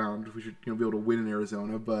other way around. We should be able to win in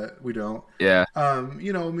Arizona, but we don't. Yeah. I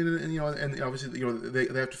mean, and obviously,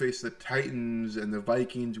 they have to face the Titans and the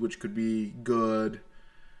Vikings, which could be good.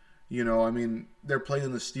 I mean, they're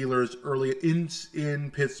playing the Steelers early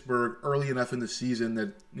in Pittsburgh, early enough in the season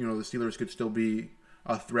that the Steelers could still be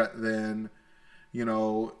a threat then. I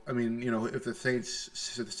mean, if the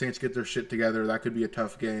Saints get their shit together, that could be a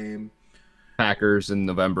tough game. Packers in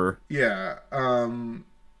November. Yeah. And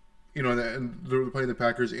they're playing the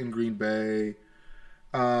Packers in Green Bay.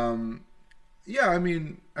 Yeah, I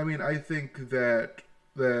mean, I think that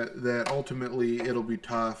ultimately it'll be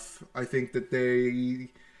tough. I think that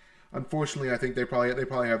unfortunately, I think they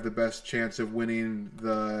probably have the best chance of winning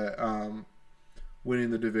the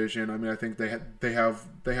division. I mean, I think they have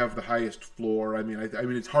the highest floor. I mean,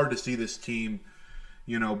 it's hard to see this team,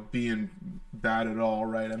 being bad at all,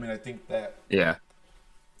 right? I mean, I think that. Yeah.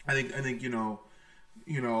 I think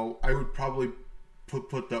I would probably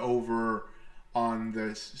put the over on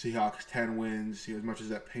the Seahawks 10 wins, as much as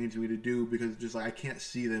that pains me to do, because just like I can't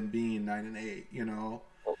see them being 9-8.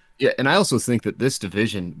 Yeah, and I also think that this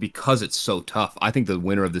division, because it's so tough, I think the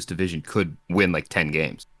winner of this division could win like 10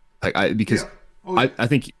 games. Because. Yeah. Oh, yeah.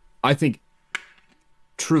 I think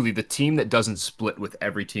truly the team that doesn't split with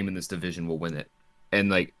every team in this division will win it. And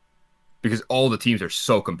like because all the teams are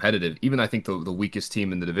so competitive. Even I think the weakest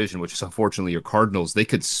team in the division, which is unfortunately your Cardinals, they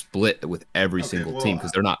could split with every single team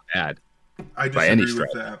because they're not bad I by any disagree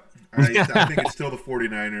stretch. with that. I think it's still the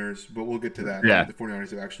 49ers, but we'll get to that. Yeah. The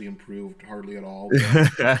 49ers have actually improved hardly at all.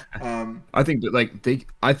 But, I think that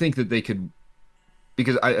I think that they could,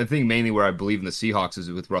 because I think mainly where I believe in the Seahawks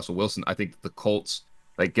is with Russell Wilson. I think that the Colts,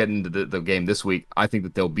 like getting into the game this week, I think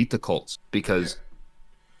that they'll beat the Colts because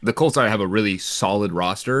the Colts I have a really solid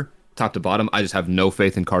roster, top to bottom. I just have no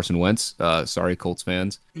faith in Carson Wentz. Sorry, Colts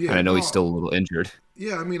fans. Yeah, and I know he's still a little injured.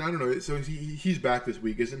 Yeah, I mean, I don't know. So he's back this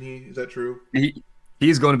week, isn't he? Is that true?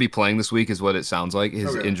 He's going to be playing this week, is what it sounds like.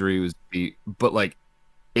 His injury was but like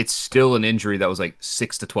it's still an injury that was like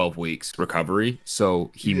 6 to 12 weeks recovery, so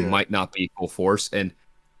he might not be full force. And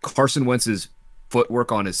Carson Wentz's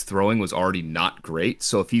footwork on his throwing was already not great,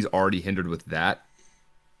 so if he's already hindered with that,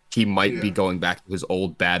 he might be going back to his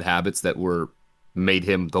old bad habits that made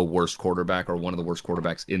him the worst quarterback or one of the worst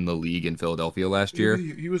quarterbacks in the league in Philadelphia last year.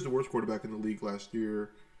 He was the worst quarterback in the league last year.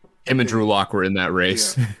 Him and Drew Lock were in that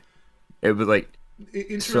race. Yeah. It was like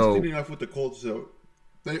interesting enough with the Colts, though.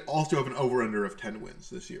 They also have an over-under of 10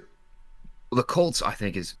 wins this year. Well, the Colts, I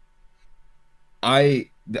think, I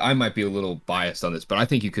might be a little biased on this, but I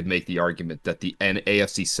think you could make the argument that the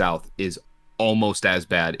AFC South is almost as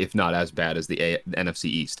bad, if not as bad, as the NFC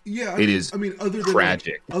East. Yeah, it is. I mean, other than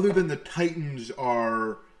tragic. Other than the Titans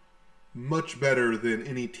are much better than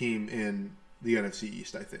any team in the NFC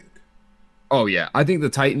East, I think. Oh yeah, I think the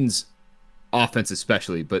Titans, offense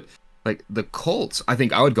especially, but like the Colts, I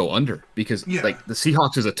think I would go under because like the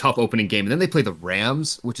Seahawks is a tough opening game, and then they play the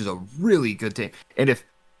Rams, which is a really good team. And if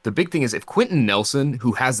the big thing is if Quentin Nelson,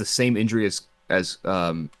 who has the same injury as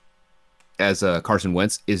Carson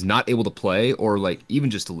Wentz, is not able to play or like even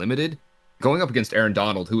just limited, going up against Aaron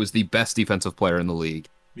Donald, who is the best defensive player in the league,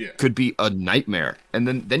 could be a nightmare. And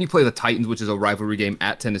then you play the Titans, which is a rivalry game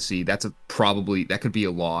at Tennessee. That could be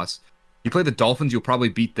a loss. You play the Dolphins, you'll probably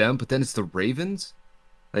beat them, but then it's the Ravens.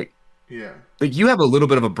 Like you have a little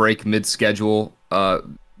bit of a break mid-schedule, but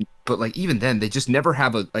like even then, they just never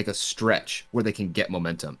have a stretch where they can get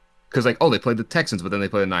momentum. Because like, they played the Texans, but then they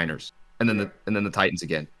play the Niners, and then the Titans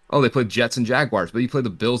again. They played Jets and Jaguars, but you play the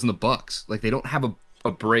Bills and the Bucks. Like they don't have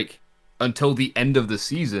a break until the end of the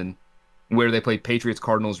season, where they play Patriots,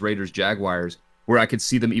 Cardinals, Raiders, Jaguars, where I could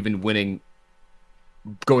see them even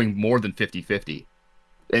going more than 50-50.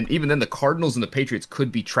 and even then, the Cardinals and the Patriots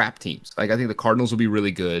could be trap teams. Like I think the Cardinals will be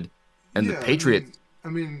really good, and the Yeah, Patriots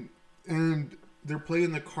and they're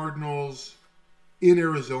playing the Cardinals in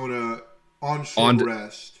Arizona on short on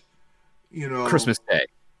rest. You know, Christmas Day.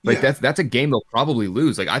 Like yeah, that's a game they'll probably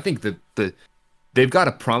lose. Like I think they've got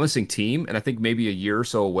a promising team, and I think maybe a year or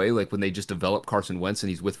so away, like when they just develop Carson Wentz and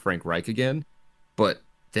he's with Frank Reich again. But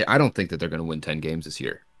I don't think that they're going to win 10 games this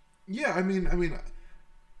year. yeah. Again,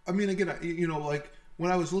 like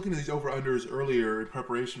when I was looking at these over unders earlier in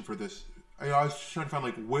preparation for this, I was trying to find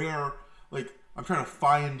like where, like I'm trying to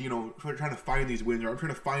find, trying to find these wins, or I'm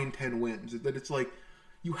trying to find 10 wins. That it's like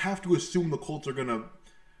you have to assume the Colts are gonna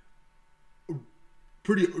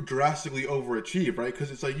pretty drastically overachieve, right?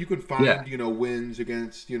 Because it's like you can find, Yeah. wins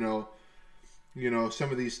against,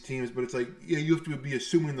 some of these teams, but it's like, yeah, you have to be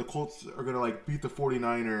assuming the Colts are gonna like beat the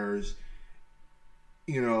 49ers,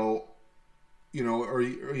 you know,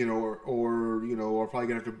 or probably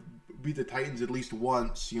gonna have to beat the Titans at least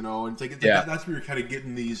once, and it's like Yeah. that's where you're kind of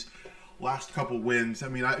getting these last couple wins.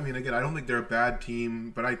 Again, I don't think they're a bad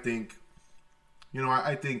team, but I think,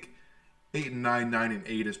 I think 8-9,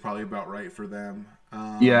 9-8 is probably about right for them.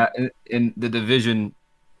 Yeah, and the division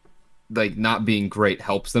like not being great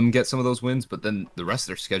helps them get some of those wins, but then the rest of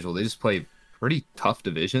their schedule, they just play pretty tough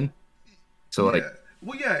division. So like Yeah,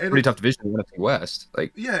 well, yeah, and pretty it's tough division in the NFC West.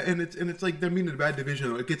 Like yeah, and it's like they're mean in a bad division.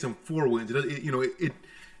 Though. It gets them 4 wins.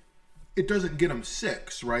 It doesn't get them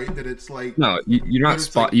 6, right? That it's like no, you're that not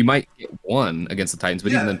it's like you might get one against the Titans,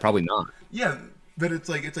 but even yeah, then probably not. yeah. That it's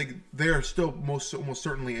like they are still almost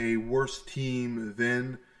certainly a worse team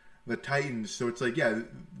than the Titans. So it's like yeah,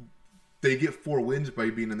 they get 4 wins by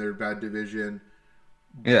being in their bad division.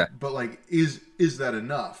 Yeah. But like, is that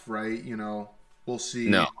enough? Right? We'll No, see.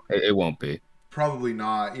 it won't be. Probably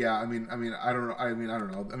not. Yeah. I don't know. I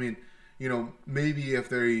don't know. Maybe if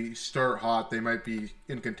they start hot, they might be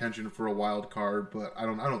in contention for a wild card, but I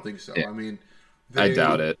don't think so. Yeah, I They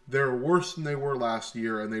doubt it. they're worse than they were last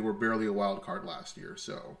year, and they were barely a wild card last year.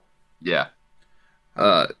 So, Yeah.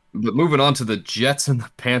 um, But moving on to the Jets and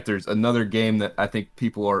the Panthers, another game that I think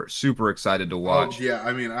people are super excited to oh watch. yeah.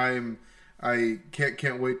 I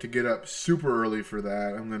can't wait to get up super early for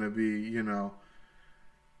that. I'm gonna be,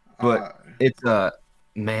 But uh, it's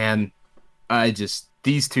man, I just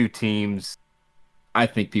these two teams, I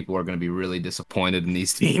think people are going to be really disappointed in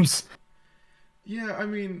these teams. yeah. I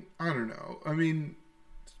don't know.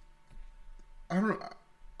 I don't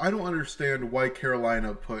I don't understand why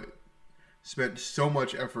Carolina spent so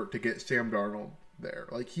much effort to get Sam Darnold there.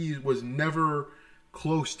 Like he was never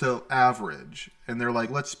close to average, and they're like,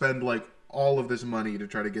 let's spend like all of this money to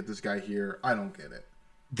try to get this guy here. I don't get it.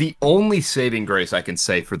 The only saving grace I can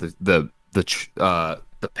say for the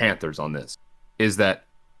Panthers on this is that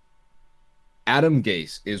Adam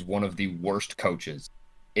Gase is one of the worst coaches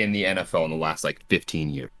in the NFL in the last like 15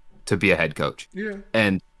 years to be a head coach. Yeah,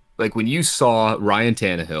 And like when you saw Ryan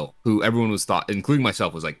Tannehill, who everyone was thought, including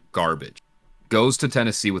myself, was like garbage, goes to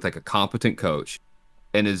Tennessee with like a competent coach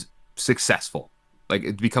and is successful. Like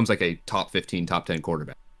it becomes like a top 15, top 10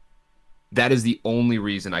 quarterback. That is the only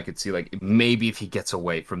reason I could see like maybe if he gets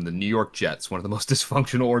away from the New York Jets, one of the most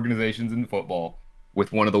dysfunctional organizations in football,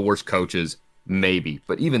 with one of the worst coaches, maybe.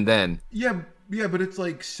 But even then, yeah, yeah. But it's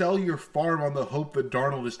like sell your farm on the hope that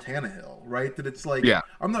Darnold is Tannehill, right? That it's like yeah,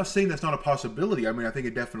 I'm not saying that's not a possibility. I think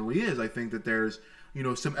it definitely is. I think that there's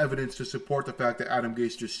some evidence to support the fact that Adam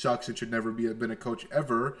Gase just sucks and should never been a coach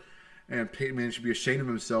ever, and Peyton Manning should be ashamed of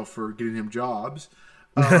himself for getting him jobs.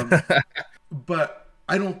 Um, but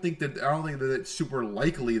I don't think that it's super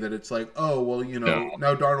likely that it's like, oh well, no,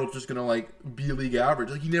 now Darnold's just gonna like be league average.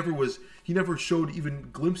 Like he never showed even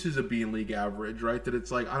glimpses of being league average, right? That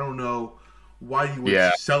it's like I don't know why you would yeah.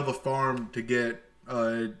 sell the farm to get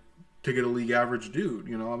a league average dude.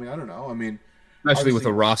 I don't know. Especially with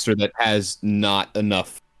a Obviously, roster that has not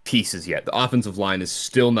enough pieces yet. The offensive line is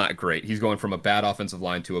still not great. He's going from a bad offensive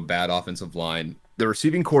line to a bad offensive line. The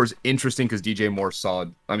receiving core is interesting because DJ Moore's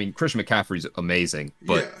solid. I mean, Christian McCaffrey's amazing, yeah.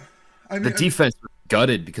 but the defense was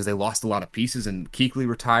gutted because they lost a lot of pieces and Kuechly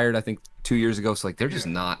retired, I think, 2 years ago. So like they're just Yeah.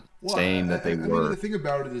 not Well, saying that they were. the thing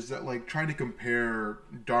about it is that like trying to compare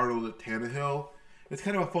Darnold to Tannehill, it's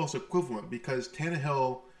kind of a false equivalent because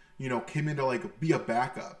Tannehill, came in to like be a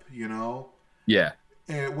backup, Yeah,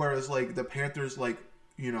 and whereas like the Panthers like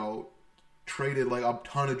traded like a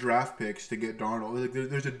ton of draft picks to get Darnold. Like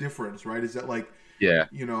there's a difference, right? Is that like yeah,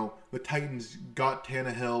 the Titans got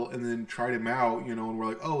Tannehill and then tried him out, and we're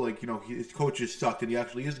like, oh, like his coaches sucked and he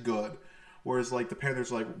actually is good. Whereas like the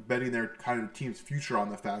Panthers like betting their kind of team's future on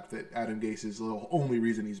the fact that Adam Gase is the only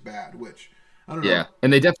reason he's bad, which I don't Yeah, know.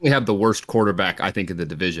 and they definitely have the worst quarterback, I think, in the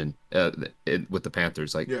division with the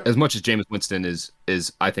Panthers. Like Yeah. as much as Jameis Winston is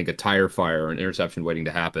I think a tire fire or an interception waiting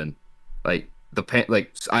to happen.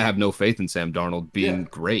 I have no faith in Sam Darnold Yeah. being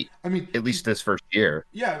great, I mean, at least this first year.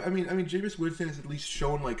 yeah. I mean, Jameis Winston has at least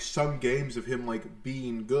shown like some games of him like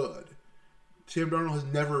being good. Sam Darnold has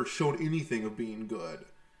never shown anything of being good.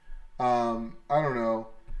 I don't know.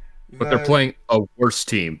 But they're The playing a worse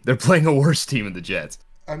team. They're playing a worse team in the Jets.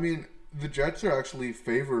 I mean, the Jets are actually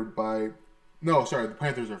favored by. No, sorry, the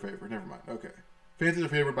Panthers are favored. Never mind. Okay, Panthers are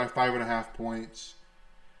favored by 5.5 points.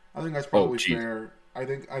 I think that's Oh, probably geez, fair. I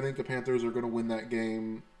think the Panthers are going to win that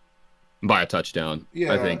game. by a touchdown,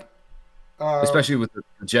 I Yeah. think. Um. Especially with the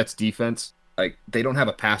Jets defense. Like they don't have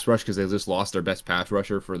a pass rush because they just lost their best pass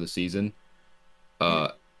rusher for the season. y-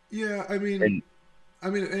 Uh, Yeah. I mean. and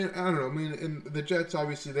And I don't know. I mean, and the Jets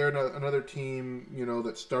obviously they're another team,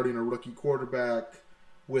 that's starting a rookie quarterback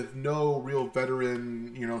with no real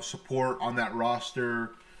veteran, support on that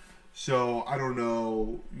roster. So I don't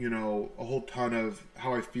know, a whole ton of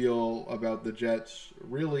how I feel about the Jets,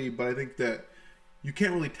 really. But I think that you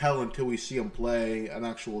can't really tell until we see them play an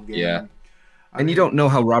actual yeah, game. I and you mean, don't know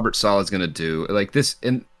how Robert Sala's going to do. Like this,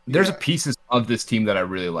 and there's a yeah, pieces of this team that I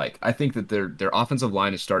really like. I think that their offensive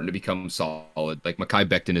line is starting to become solid. Like Mekhi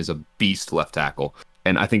Becton is a beast left tackle,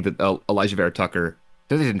 and I think that Elijah Vera Tucker.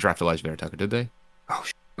 They didn't draft Elijah Vera Tucker, did they? Oh,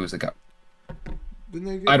 who was the guy? didn't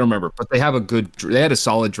they I get? don't remember, but they have a good. They had a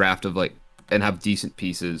solid draft of like and have decent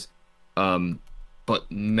pieces. Um, but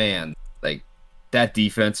man, like that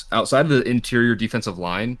defense outside of the interior defensive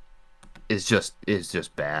line is just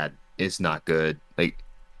bad. It's not good. Like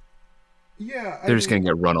Yeah, I they're just gonna mean,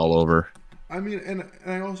 get run all over. and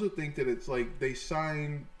I also think that it's like they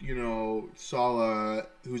signed, Sala,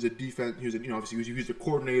 who's a defense, obviously he was a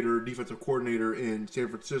coordinator, defensive coordinator in San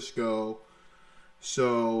Francisco.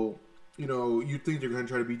 So, you'd think they're going to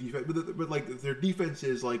try to be defense, but like their defense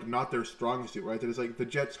is like not their strongest suit, right? That is like the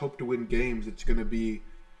Jets hope to win games. It's going to be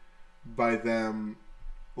by them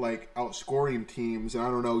like outscoring teams, and I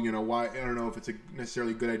don't know, why. I don't know if it's a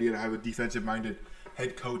necessarily good idea to have a defensive minded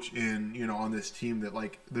head coach on this team that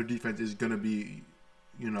like their defense is going to be,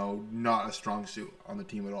 not a strong suit on the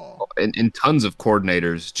team at all. And tons of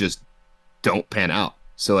coordinators just don't pan out.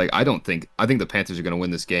 So like I think the Panthers are gonna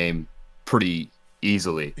win this game pretty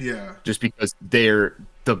easily, Yeah, just because they're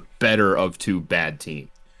the better of two bad teams.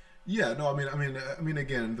 yeah. No,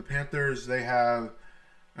 again, the Panthers they have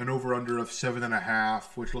an over under of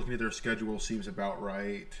 7.5, which looking at their schedule seems about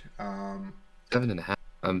right.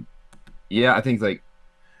 7.5. Yeah, I think like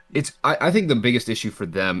I think the biggest issue for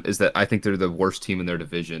them is that I think they're the worst team in their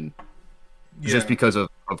division just Yeah, because of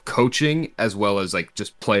coaching as well as like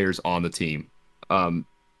just players on the team. Um,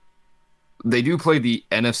 they do play the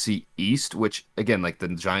NFC East, which again, like the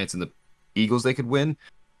Giants and the Eagles, they could win,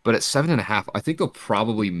 but at 7.5, I think they'll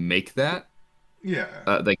probably make that yeah,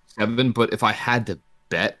 like 7. But if I had to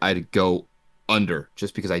bet, I'd go under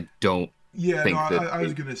just because I don't yeah. No, think that I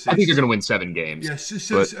was gonna I say, think they're gonna win 7 games. yeah.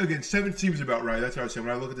 But Again, 7 seems about right. That's what I was saying.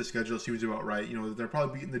 When I look at the schedule, it seems about right. They're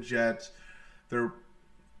probably beating the Jets. They're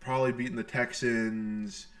probably beating the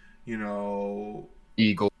Texans. You know,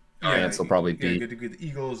 Eagles, yeah, Giants will probably yeah. beat. Get the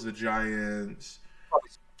Eagles, the Giants.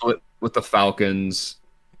 Split with the Falcons.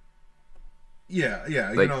 Yeah,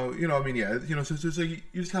 yeah, Like, yeah, so it's like you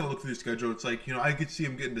just kind of look through the schedule. It's like I could see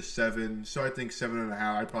them getting to 7, so I think 7.5.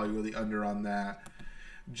 I'd probably go the under on that.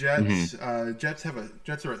 mhm.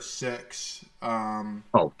 Jets are at 6.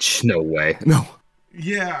 Oh, no way. No.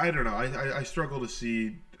 Yeah, I don't know. I struggle to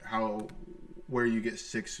see where you get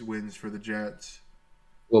 6 wins for the Jets.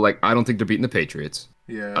 Well, like I don't think they're beating the Patriots.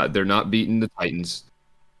 Yeah, They're not beating the Titans.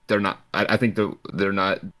 They're not. I think they're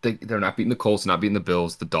not beating the Colts. Not beating the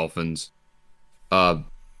Bills. The Dolphins. Uh,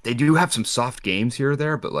 they do have some soft games here or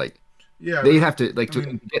there, but like yeah. they'd have to like I to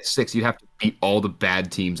mean, get 6. You'd have to beat all the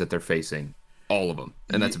bad teams that they're facing, all of them,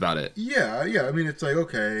 and that's about it. yeah, yeah. I mean, it's like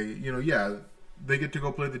okay, yeah, they get to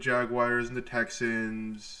go play the Jaguars and the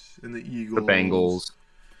Texans and the The Eagles. Bengals.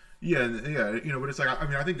 Yeah, yeah, but it's like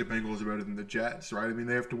I think the Bengals are better than the Jets, right? I mean,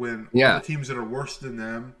 they have to win all the Yeah. teams that are worse than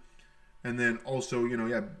them, and then also,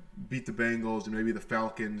 yeah, beat the Bengals and maybe the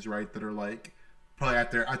Falcons, right? That are like probably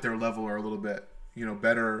at their level or a little bit,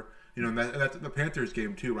 better. And that's the Panthers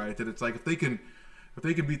game too, right? That it's like if they can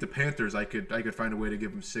beat the Panthers, I could find a way to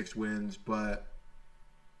give them 6 wins, but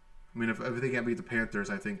I mean, if they can't beat the Panthers,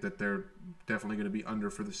 I think that they're definitely going to be under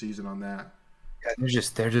for the season on that. Yeah,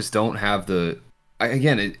 they just don't have the.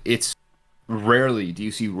 Again, it's rarely do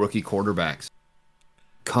you see rookie quarterbacks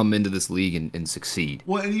come into this league and succeed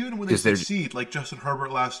Well, and even when they because they're succeed, like Justin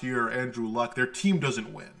Herbert last year or Andrew Luck, their team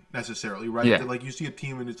doesn't win necessarily, right? yeah Like you see a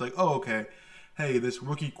team and it's like, oh, okay, hey, this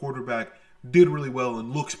rookie quarterback did really well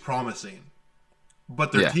and looks promising,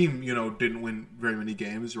 but their Yeah. team, didn't win very many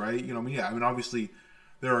games, right? Obviously,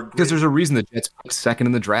 there are Because great. there's a reason the Jets picked second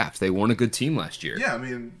in the draft. They weren't a good team last year. Yeah,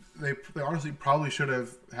 they honestly probably should have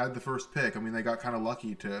had the first pick. They got kind of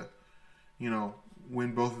lucky to,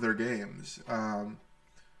 win both of their games.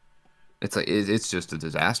 It's like it's just a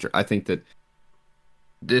disaster. I think that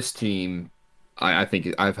this team, I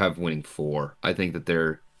think I have winning 4. I think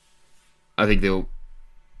they'll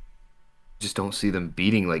just don't see them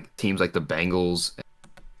beating like teams like the Bengals,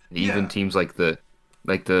 and even Yeah, teams like the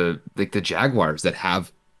Jaguars that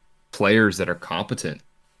have players that are competent.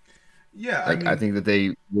 yeah. Like I think that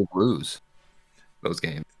they will lose those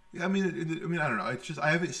games. I don't know. It's just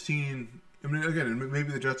I haven't seen. Again,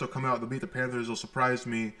 maybe the Jets will come out. They'll beat the Panthers. They'll surprise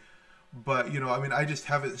me. But I just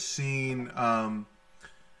haven't seen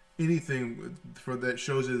anything for that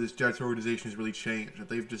shows that this Jets organization has really changed. That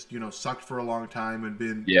they've just sucked for a long time and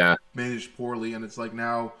been Yeah, managed poorly, and it's like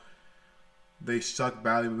now they suck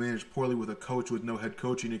badly, but managed poorly with a coach with no head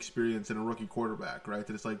coaching experience and a rookie quarterback. Right?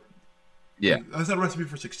 That it's like yeah, that's not a recipe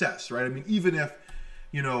for success, right? Even if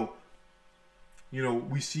you know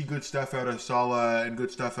we see good stuff out of Saleh and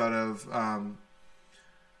good stuff out of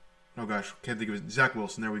oh gosh, can't think of it. Zach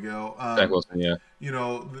Wilson. There we go. Zach Wilson. Yeah,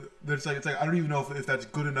 It's like I don't even know if that's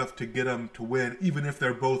good enough to get them to win, even if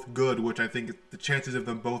they're both good, which I think the chances of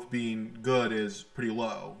them both being good is pretty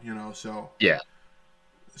low. yeah.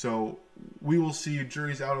 So we will see.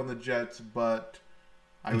 Jury's out on the Jets, but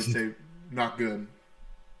I would say not good.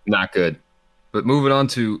 Not good. But moving on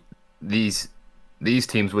to these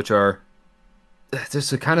teams, which are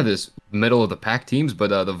just kind of this middle of the pack teams, but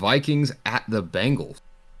the Vikings at the Bengals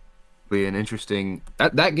be an interesting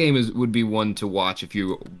that game would be one to watch if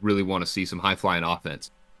you really want to see some high flying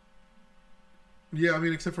offense. Yeah,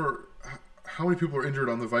 except for how many people are injured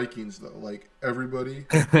on the Vikings though? Like everybody.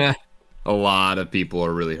 A lot of people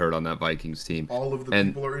are really hurt on that Vikings team. All of the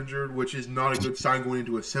people are injured, which is not a good sign going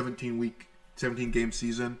into a 17 game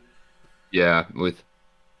season. Yeah, with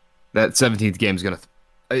that 17th game is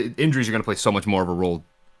injuries are gonna play so much more of a role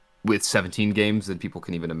with 17 games than people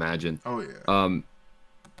can even imagine. Oh yeah.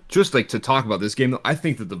 Just like to talk about this game, I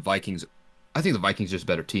think the Vikings are just a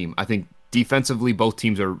better team. I think defensively both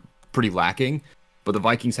teams are pretty lacking, but the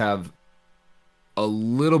Vikings have a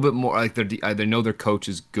little bit more like they know their coach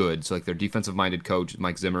is good. So like their defensive minded coach,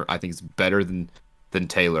 Mike Zimmer, I think is better than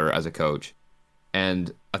Taylor as a coach.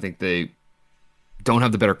 And I think they don't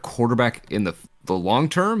have the better quarterback in the long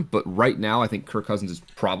term, but right now I think Kirk Cousins is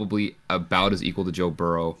probably about as equal to Joe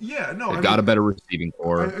Burrow. Yeah, no, they've got a better receiving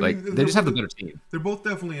core. They just have the better team. They're both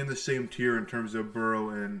definitely in the same tier in terms of Burrow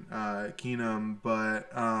and Keenum,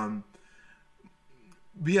 but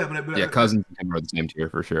Cousins and him are the same tier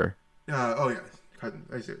for sure. Oh yeah, Cousins.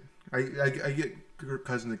 I see. I get Kirk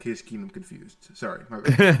Cousins and Case Keenum confused. Sorry, my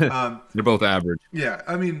bad. They're both average. Yeah,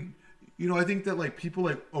 I think that like people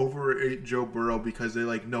like overrate Joe Burrow because they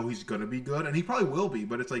like know he's gonna be good, and he probably will be.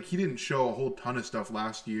 But it's like he didn't show a whole ton of stuff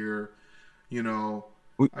last year. He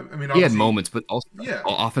had moments, but also yeah,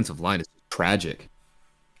 offensive line is tragic.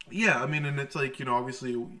 Yeah, and it's like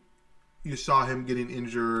obviously you saw him getting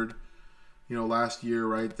injured, last year,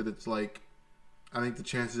 right? That it's like I think the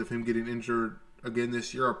chances of him getting injured again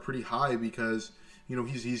this year are pretty high because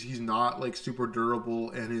he's not like super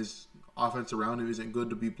durable and his offense around him isn't good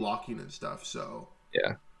to be blocking and stuff. So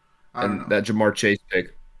yeah, I don't know. That Jamar Chase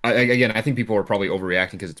pick. I think people are probably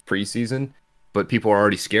overreacting because it's preseason, but people are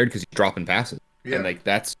already scared because he's dropping passes. Yeah. And like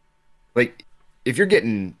that's like if you're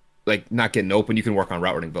getting like not getting open, you can work on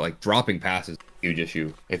route running, but like dropping passes, huge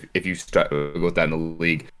issue if you start go with that in the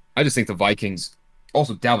league. I just think the Vikings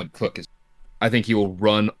also Dalvin Cook is. I think he will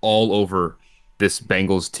run all over this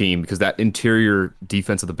Bengals team because that interior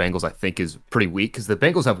defense of the Bengals I think is pretty weak because the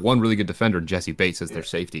Bengals have one really good defender, Jesse Bates, as their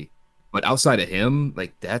safety. But outside of him,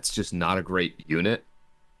 like that's just not a great unit.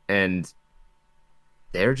 And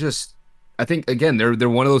they're just I think again, they're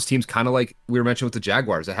one of those teams kind of like we were mentioning with the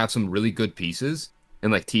Jaguars that have some really good pieces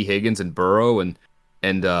and like T. Higgins and Burrow and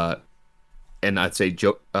I'd say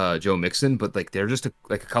Joe Mixon, but like they're just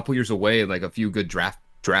a couple years away and like a few good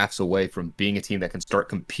drafts away from being a team that can start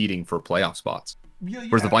competing for playoff spots. Yeah.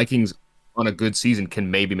 Whereas the Vikings on a good season can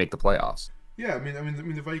maybe make the playoffs. Yeah,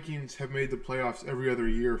 the Vikings have made the playoffs every other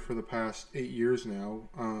year for the past 8 years now.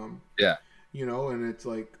 Yeah. And it's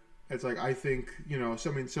like I think,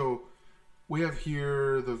 so we have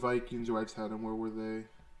here the Vikings. I just had them. Where were they?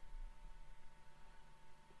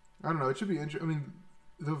 I don't know. It should be interesting.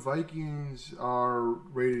 The Vikings are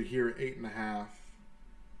rated here at 8.5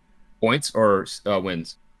 points or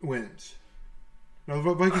wins. Wins. No,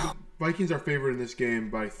 the Vikings are favored in this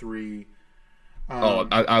game by 3. Oh, Um,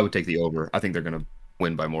 I would take the over. I think they're gonna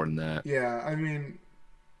win by more than that. yeah, I mean,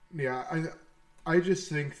 yeah, I just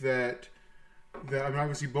think that I mean,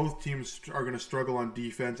 obviously both teams are going to struggle on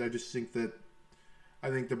defense. I just think that I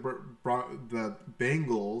think the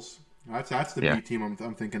Bengals. That's the Yeah. B team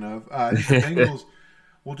I'm thinking of. I think the Bengals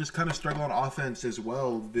will just kind of struggle on offense as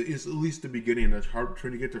well. Is at least the beginning. It's hard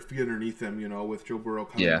trying to get their feet underneath them. You know, with Joe Burrow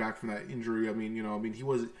coming Yeah. back from that injury. I mean, he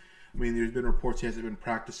was. I mean, there's been reports he hasn't been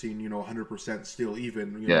practicing. 100% still.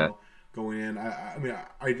 Even Yeah. going in. I mean,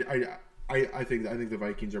 I think the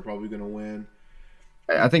Vikings are probably going to win.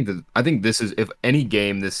 I think this is if any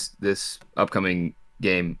game this upcoming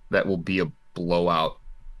game that will be a blowout.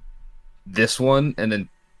 This one and then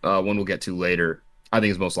one we'll get to later, I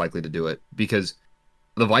think is most likely to do it because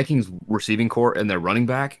the Vikings receiving core and their running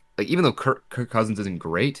back, like even though Kirk Cousins isn't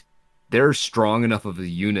great, they're strong enough of the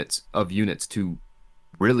units to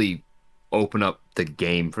really open up the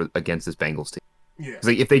game for against this Bengals team. Yeah. 'Cause,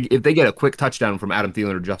 like if they get a quick touchdown from Adam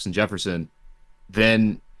Thielen or Justin Jefferson,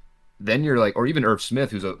 then you're like, or even Irv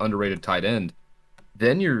Smith, who's an underrated tight end,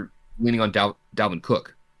 then you're leaning on Dalvin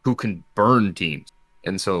Cook, who can burn teams.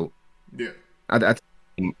 And so Yeah. I,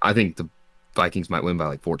 I think the Vikings might win by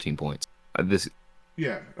like 14 points. This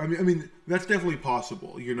Yeah, I mean that's definitely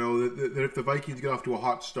possible. That if the Vikings get off to a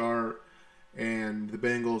hot start and the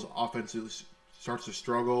Bengals' offense starts to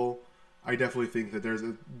struggle, I definitely think that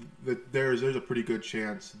there's a pretty good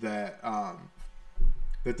chance that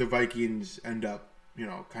the Vikings end up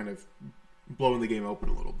kind of blowing the game open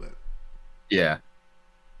a little bit. Yeah,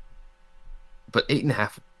 but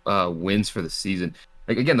 8.5 wins for the season.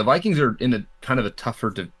 Like again, the Vikings are in a kind of a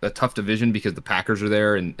tough division because the Packers are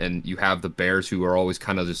there, and you have the Bears who are always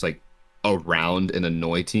kind of just like around and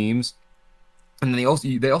annoy teams. And then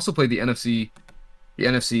they also play the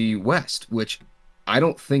NFC West, which I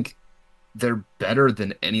don't think they're better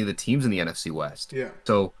than any of the teams in the NFC West. Yeah,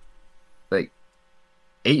 So like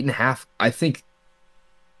 8.5, I think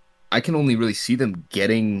I can only really see them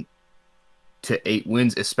getting to 8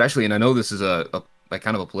 wins, especially. And I know this is a like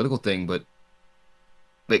kind of a political thing, but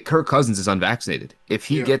like Kirk Cousins is unvaccinated. If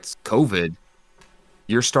he yeah, gets COVID,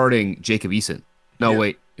 you're starting Jacob Eason. No, yeah,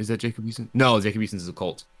 wait, is that Jacob Eason? No, Jacob Eason is a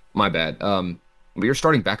Colts. My bad. But you're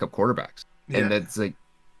starting backup quarterbacks, and yeah, that's like,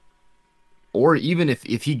 or even if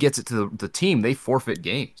he gets it to the team, they forfeit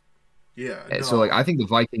games. yeah. And so like No, I think the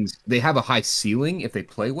Vikings they have a high ceiling if they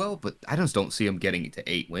play well, but I just don't see them getting to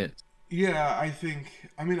 8 wins. yeah. I think.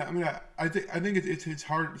 I think it's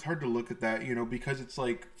hard. It's hard to look at that, because it's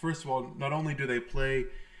like, first of all, not only do they play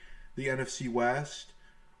the NFC West,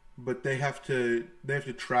 but they have to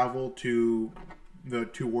travel to the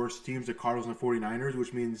two worst teams, the Cardinals and the 49ers,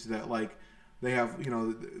 which means that like they have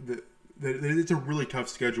it's a really tough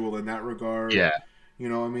schedule in that regard. Yeah, I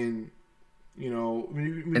mean,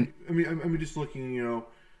 and just looking,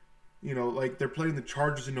 like they're playing the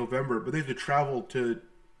Chargers in November, but they have to travel to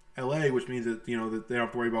LA, which means that that they don't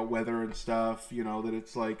have to worry about weather and stuff. That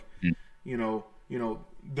it's like,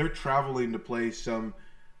 they're traveling to play some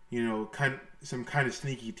kind of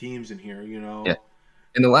sneaky teams in here. yeah,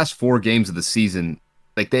 in the last 4 games of the season,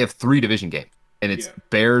 like they have 3 division games, and it's Yeah,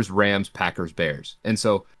 Bears, Rams, Packers, Bears, and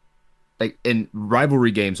so like and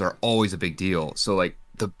rivalry games are always a big deal. So like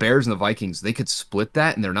the Bears and the Vikings, they could split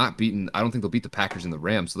that, and they're not beaten. I don't think they'll beat the Packers and the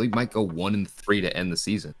Rams, so they might go 1-3 to end the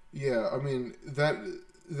season. yeah. I mean that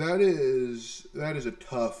is a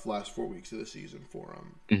tough last 4 weeks of the season for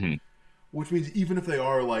them. Hmm. Which means even if they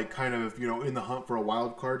are like kind of in the hunt for a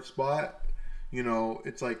wild card spot,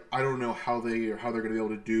 it's like I don't know how they're going to be able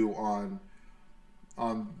to do on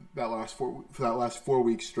that last 4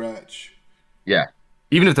 week stretch. Yeah.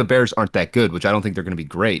 Even if the Bears aren't that good, which I don't think they're going to be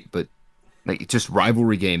great, but like just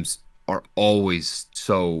rivalry games are always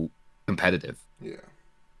so competitive. Yeah,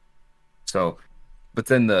 So, but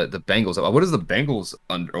then the Bengals, what is the Bengals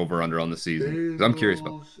under on the season? 'Cause I'm curious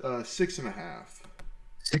about Bengals 6.5.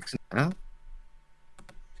 6.5.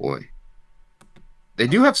 Boy, they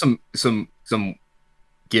do have some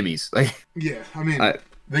gimmies. Like Yeah, I mean I,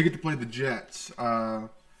 they get to play the Jets.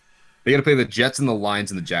 they got to play the Jets and the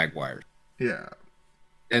Lions and the Jaguars, Yeah,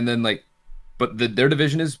 and then like, but their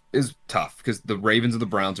division is tough because the Ravens and the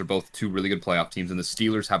Browns are both two really good playoff teams, and the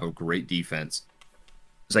Steelers have a great defense.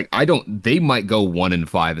 It's like I don't. They might go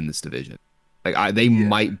 1-5 in this division. Like they yeah.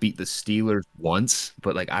 might beat the Steelers once,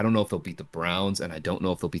 but like I don't know if they'll beat the Browns, and I don't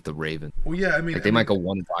know if they'll beat the Ravens. Well, yeah. I mean, Like I they might mean, go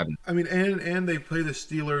 1-5. and they play the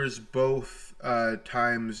Steelers both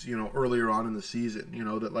times, earlier on in the season.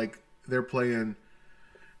 That like they're playing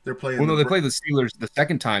Well, no, they play the Steelers the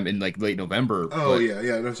second time in like late November, Oh but yeah,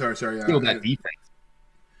 yeah. No, sorry, still yeah. that defense.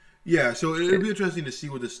 Yeah, so it'll be interesting to see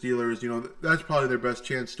with the Steelers. That's probably their best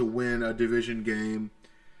chance to win a division game.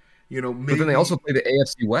 But then they also Maybe. play the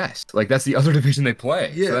AFC West. Like that's the other division they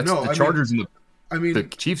play. So Yeah, that's no, the Chargers and I the mean,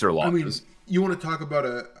 Chiefs are losses. you want to talk about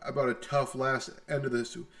a tough last end of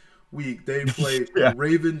this week? They play Yeah.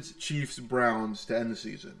 Ravens, Chiefs, Browns to end the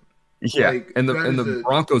season. Yeah, Like and that is the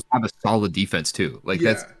Broncos have a solid defense too. Like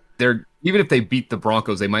yeah. they're even if they beat the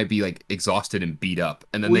Broncos, they might be like exhausted and beat up,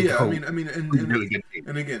 and then Well, they yeah, go really good team.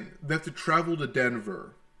 and again, they have to travel to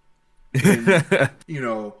Denver in,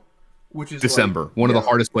 which is December, like, one of the yeah,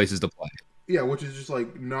 hardest places to play. yeah, which is just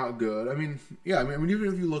like not good. Even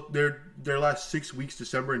if you look their last 6 weeks,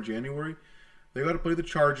 December and January, they got to play the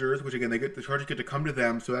Chargers, which again the Chargers get to come to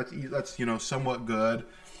them, so that's somewhat good.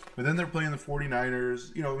 But then they're playing the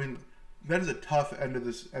 49ers. That is a tough end of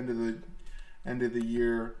the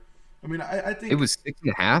year. I think It was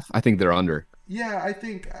 6.5. I think they're under. yeah, I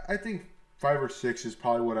think 5 or 6 is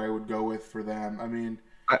probably what I would go with for them.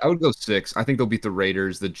 I would go 6. I think they'll beat the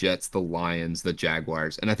Raiders, the Jets, the Lions, the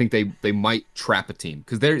Jaguars, and I think they might trap a team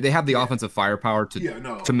because they have the Yeah. offensive firepower Yeah,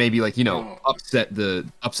 no. to maybe No. upset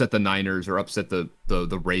the Niners or upset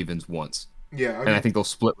the Ravens once, Yeah, and I think they'll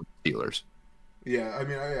split with the Steelers. yeah.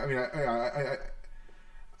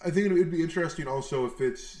 I think it would be interesting also if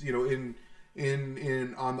it's in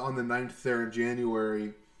on the 9th there in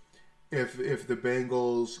January, if the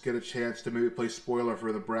Bengals get a chance to maybe play spoiler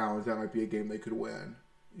for the Browns, that might be a game they could win.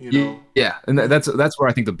 Yeah, and that's where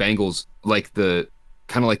I think the Bengals, like the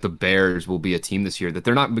kind of like the Bears, will be a team this year that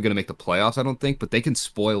they're not going to make the playoffs, I don't think, but they can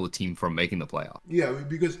spoil a team from making the playoffs. Yeah,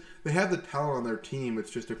 because they have the talent on their team.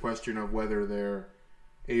 It's just a question of whether they're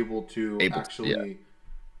able to actually,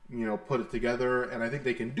 put it together. And I think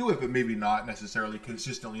they can do it, but maybe not necessarily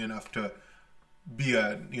consistently enough to be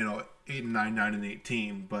a 8-9, 9-8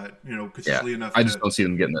 team. But consistently enough. I just don't see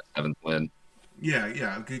them getting that 7th win.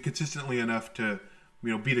 Yeah, consistently enough to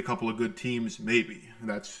beat a couple of good teams. Maybe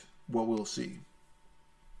that's what we'll see.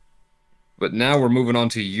 But now we're moving on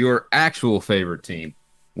to your actual favorite team,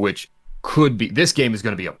 which could be this game is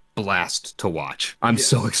going to be a blast to watch. I'm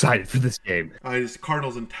so excited for this game. It's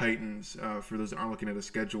Cardinals and Titans. For those that aren't looking at a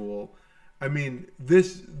schedule,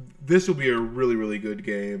 this will be a really, really good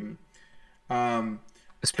game.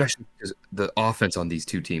 Especially because the offense on these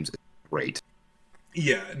two teams is great.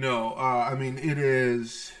 Yeah, no, it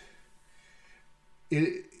is.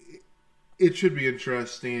 It should be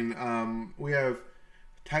interesting. We have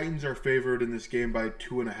Titans are favored in this game by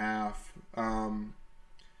 2.5.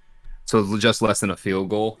 So just less than a field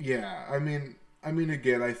goal. Yeah, again,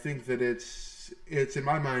 I think that it's in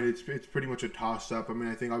my mind, it's pretty much a toss up.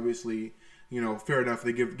 I think obviously, fair enough.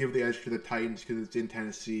 They give the edge to the Titans because it's in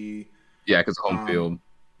Tennessee. Yeah, because home field.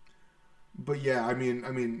 But yeah,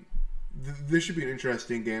 this should be an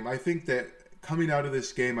interesting game. I think that coming out of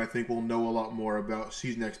this game, I think we'll know a lot more about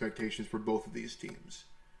season expectations for both of these teams.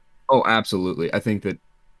 Oh, absolutely. I think that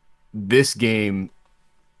this game,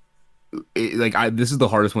 this is the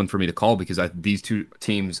hardest one for me to call because these two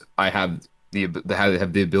teams, I have the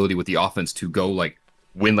ability with the offense to go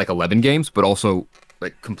win 11 games, but also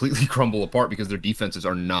completely crumble apart because their defenses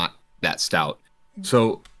are not that stout.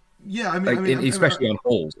 So yeah, especially on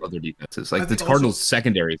holes, other defenses the Cardinals'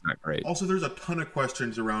 secondary is not great. Also, there's a ton of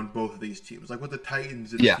questions around both of these teams. Like with the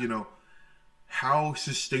Titans, it's how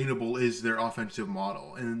sustainable is their offensive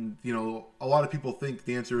model? And a lot of people think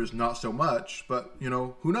the answer is not so much, but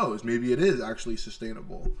who knows? Maybe it is actually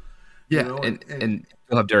sustainable. Yeah, and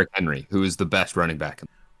you'll have Derrick Henry, who is the best running back.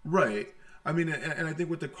 Right. And I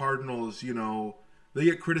think with the Cardinals, they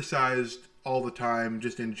get criticized all the time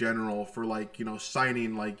just in general for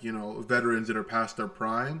signing veterans that are past their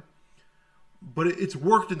prime. But it's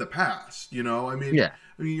worked in the past,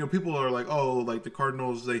 people are like, oh, the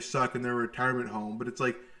Cardinals, they suck in their retirement home. But it's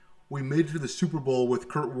we made it to the Super Bowl with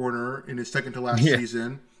Kurt Warner in his second to last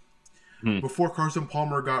season. Before Carson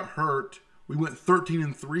Palmer got hurt, we went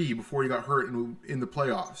 13-3 before he got hurt in the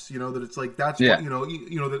playoffs. That it's that's what,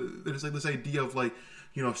 that it's this idea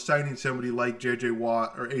of signing somebody like J.J.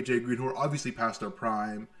 Watt or A.J. Green, who are obviously past their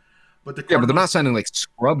prime. But but they're not signing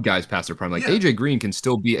scrub guys past their prime. A.J. Green can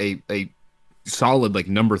still be a solid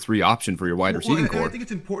number 3 option for your wide receiving core. I think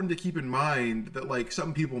it's important to keep in mind that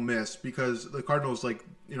some people miss because the Cardinals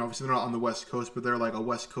obviously they're not on the West Coast, but they're a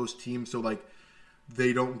West Coast team, so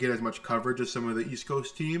they don't get as much coverage as some of the East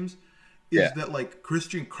Coast teams. That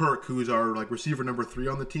Christian Kirk, who is our receiver number 3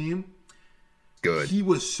 on the team, good. He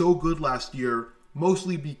was so good last year,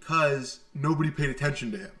 mostly because nobody paid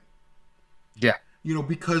attention to him. Yeah.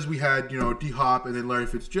 Because we had D-Hop and then Larry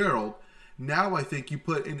Fitzgerald. Now I think you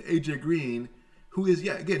put in A.J. Green, who is,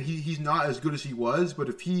 again, he's not as good as he was, but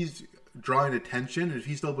if he's drawing attention, and if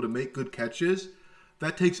he's able to make good catches,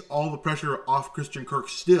 that takes all the pressure off Christian Kirk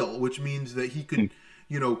still, which means that he could,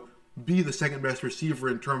 be the second best receiver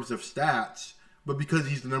in terms of stats, but because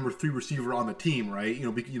he's the number 3 receiver on the team, right?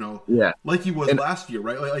 Yeah. Like he was last year,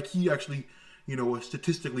 right? Like he actually, was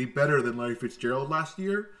statistically better than Larry Fitzgerald last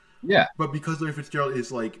year. Yeah. But because Larry Fitzgerald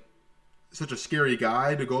is like such a scary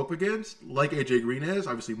guy to go up against, like AJ Green is,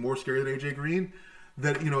 obviously more scary than AJ Green,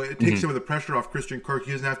 that it takes some of the pressure off Christian Kirk.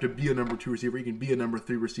 He doesn't have to be a number 2 receiver; he can be a number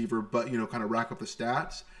 3 receiver, but kind of rack up the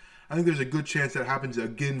stats. I think there's a good chance that happens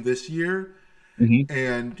again this year.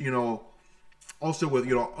 And also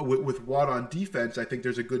with Watt on defense, I think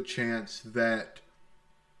there's a good chance that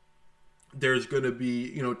there's going to be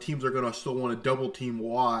teams are going to still want to double team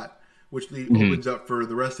Watt, which opens up for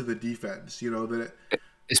the rest of the defense. That.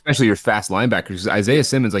 Especially your fast linebackers. Isaiah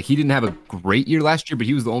Simmons, like he didn't have a great year last year, but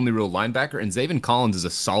he was the only real linebacker. And Zaven Collins is a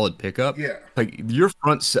solid pickup. Yeah. Like your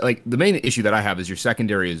front, like the main issue that I have is your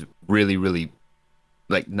secondary is really, really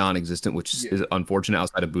like non-existent, which is unfortunate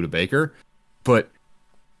outside of Budda Baker. But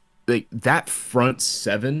like that front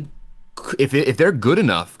 7, if they're good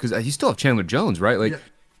enough, because you still have Chandler Jones, right? Like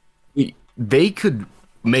they could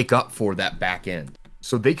make up for that back end.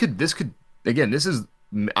 So this is,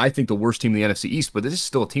 I think, the worst team in the NFC East, but this is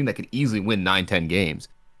still a team that could easily win 9-10 games.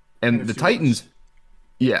 And NFC the Titans,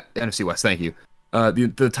 NFC West, thank you.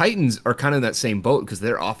 The Titans are kind of in that same boat because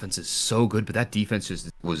their offense is so good, but that defense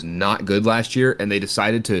just was not good last year, and they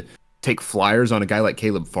decided to take flyers on a guy like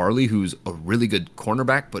Caleb Farley, who's a really good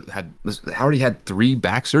cornerback, but already had 3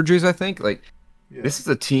 back surgeries, I think. This is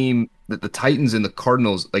a team that the Titans and the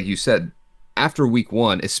Cardinals, like you said, after week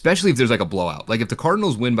 1, especially if there's like a blowout, like if the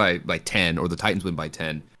Cardinals win by 10 or the Titans win by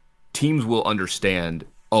 10, teams will understand,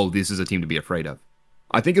 oh, this is a team to be afraid of.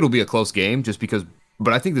 I think it'll be a close game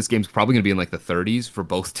but I think this game's probably going to be in like the 30s for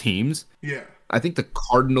both teams. Yeah. I think the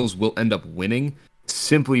Cardinals will end up winning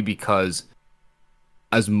simply because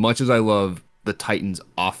as much as I love the Titans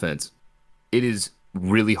offense, it is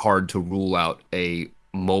really hard to rule out a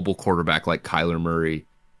mobile quarterback like Kyler Murray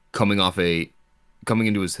coming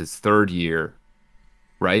into his 3rd year,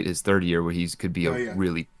 right? His 3rd year where he could be a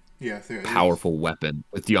really powerful weapon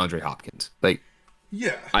with DeAndre Hopkins. I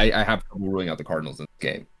have trouble ruling out the Cardinals in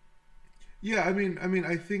this game. Yeah, I mean,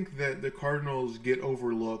 I think that the Cardinals get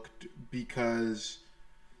overlooked because,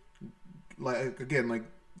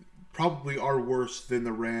 probably are worse than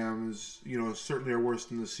the Rams. Certainly are worse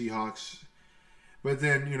than the Seahawks. But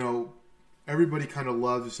then, everybody kind of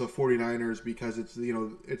loves the 49ers because it's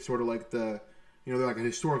it's sort of like they're like a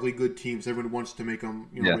historically good team, so everyone wants to make them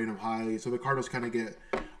rate them highly. So the Cardinals kind of get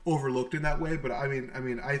overlooked in that way. But I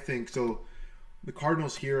mean, I think so. The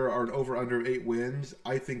Cardinals here are an over/under 8 wins.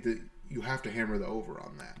 I think that you have to hammer the over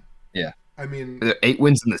on that. Yeah. I mean, 8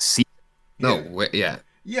 wins in the season. No, yeah.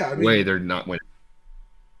 Yeah, They're not winning.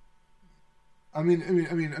 I mean,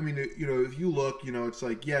 if you look, it's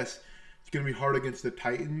like, yes, it's going to be hard against the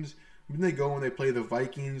Titans. When they go and they play the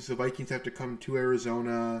Vikings have to come to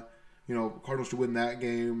Arizona. Cardinals should win that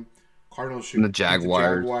game. Cardinals should the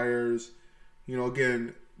Jaguars.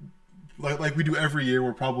 Again, like we do every year,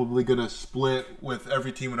 we're probably going to split with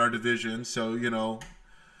every team in our division. So,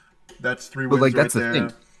 that's 3 wins right there. But that's the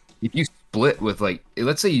thing. If you split with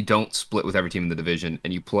let's say you don't split with every team in the division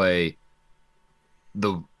and you play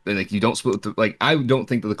you don't split with I don't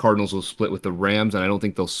think that the Cardinals will split with the Rams, and I don't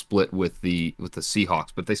think they'll split with the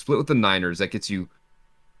Seahawks. But if they split with the Niners, that gets you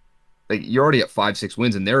you're already at 5-6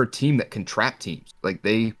 wins, and they're a team that can trap teams.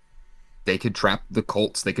 They could trap the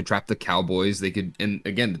Colts, they could trap the Cowboys, and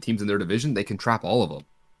again, the teams in their division, they can trap all of them.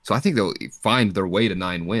 So I think they'll find their way to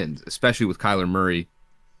 9 wins, especially with Kyler Murray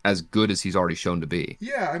as good as he's already shown to be.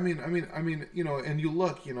 Yeah, I mean, and you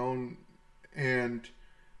look, and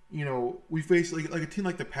we face like a team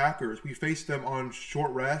like the Packers. We faced them on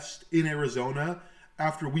short rest in Arizona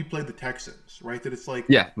after we played the Texans, right? That it's like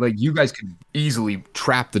you guys could easily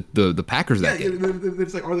trap the Packers that game.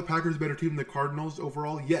 It's like, are the Packers a better team than the Cardinals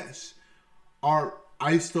overall? Yes.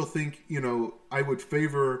 I still think I would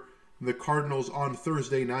favor the Cardinals on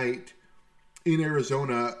Thursday night in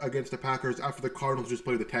Arizona against the Packers after the Cardinals just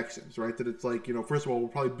played the Texans, right? That it's like, first of all, we're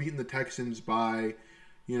probably beating the Texans by,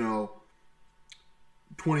 20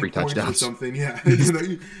 points or something. Yeah.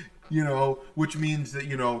 Which means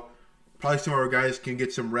that, probably some of our guys can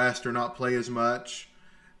get some rest or not play as much.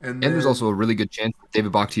 And there's also a really good chance that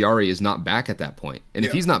David Bakhtiari is not back at that point. And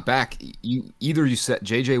if he's not back, you set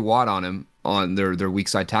J.J. Watt on him on their weak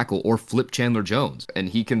side tackle or flip Chandler Jones, and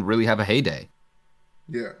he can really have a heyday.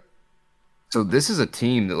 Yeah. So this is a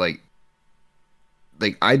team that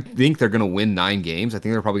I think they're going to win 9 games. I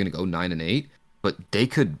think they're probably going to go 9-8, but they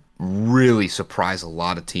could really surprise a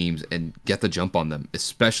lot of teams and get the jump on them,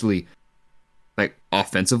 especially like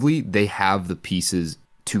offensively. They have the pieces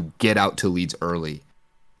to get out to leads early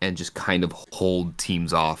and just kind of hold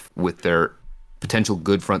teams off with their potential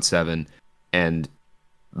good front seven and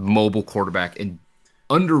mobile quarterback and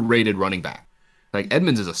underrated running back. Like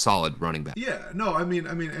Edmonds is a solid running back. Yeah, no,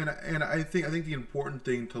 and I think the important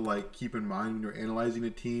thing to like keep in mind when you're analyzing a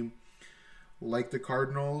team like the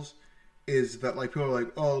Cardinals is that like people are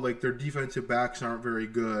like, oh, like their defensive backs aren't very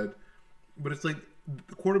good, but it's like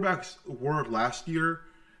the quarterbacks were last year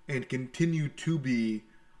and continue to be,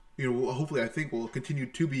 hopefully I think will continue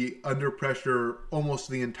to be under pressure almost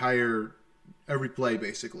the entire every play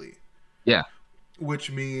basically, Yeah.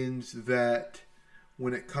 which means that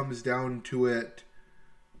when it comes down to it,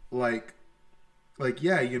 like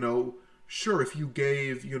yeah, sure, if you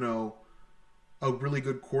gave, a really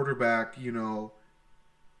good quarterback,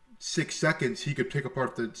 6 seconds, he could pick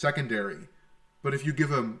apart the secondary. But if you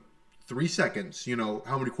give him 3 seconds,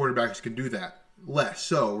 how many quarterbacks can do that? Less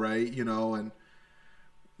so, right? And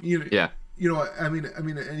Yeah.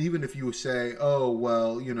 and even if you say, oh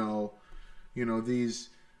well, these,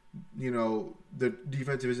 the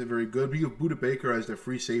defensive isn't very good, but you have Buda Baker as their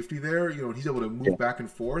free safety there, and he's able to move back and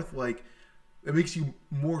forth, like it makes you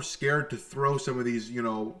more scared to throw some of these,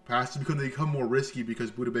 passes because they become more risky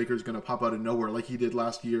because Buda Baker is going to pop out of nowhere like he did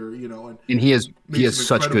last year, And he has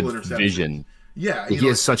such good interceptions. vision. Yeah, He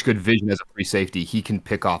has such good vision as a free safety. He can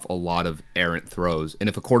pick off a lot of errant throws. And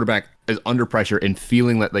if a quarterback is under pressure and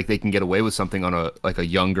feeling that like they can get away with something on a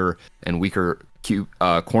younger and weaker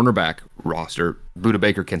cornerback roster, Buda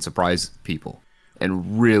Baker can surprise people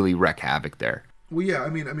and really wreak havoc there. Well, yeah,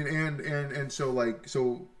 and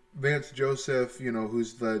so Vance Joseph,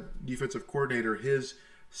 who's the defensive coordinator, his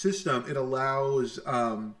system, it allows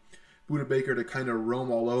Buda Baker to kind of roam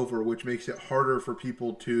all over, which makes it harder for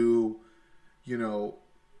people to,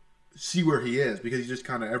 see where he is because he's just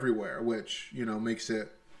kind of everywhere, which, makes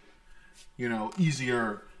it,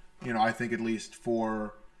 easier, I think at least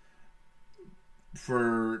for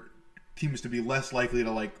teams to be less likely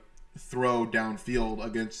to like throw downfield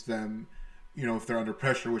against them, if they're under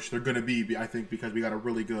pressure, which they're going to be, I think, because we got a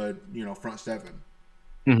really good, front seven.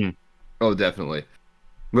 Mm-hmm. Oh, definitely.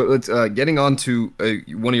 But let's getting on to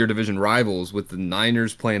one of your division rivals with the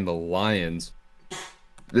Niners playing the Lions.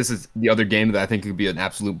 This is the other game that I think could be an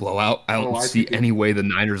absolute blowout. I don't see any way the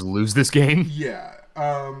Niners lose this game. Yeah.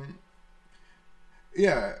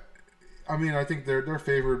 Yeah. I think they're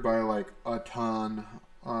favored by like a ton.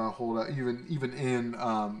 Hold up, even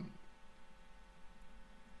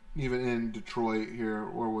in Detroit here,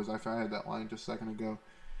 or was I had that line just a second ago.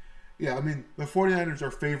 Yeah, the 49ers are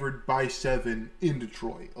favored by 7 in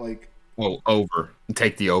Detroit. Like, well, over.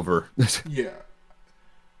 Take the over. Yeah.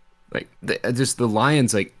 Like, just the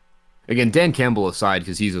Lions, like, again, Dan Campbell aside,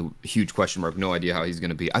 because he's a huge question mark, no idea how he's going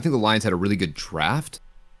to be. I think the Lions had a really good draft,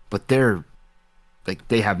 but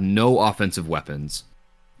they have no offensive weapons.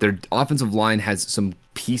 Their offensive line has some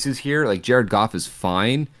pieces here. Like, Jared Goff is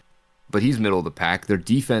fine, but he's middle of the pack. Their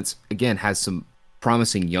defense, again, has some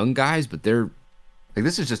promising young guys, but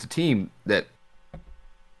this is just a team that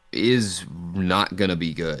is not going to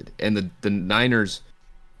be good. And the Niners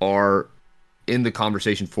are in the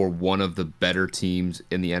conversation for one of the better teams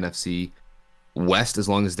in the NFC West as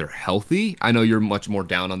long as they're healthy. I know you're much more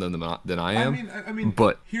down on them than I am.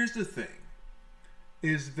 But here's the thing: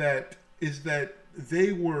 is that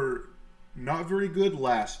they were not very good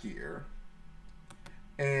last year,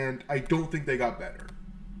 and I don't think they got better.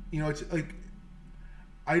 It's like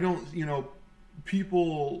I don't.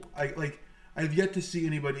 I've yet to see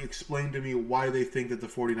anybody explain to me why they think that the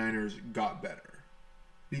 49ers got better.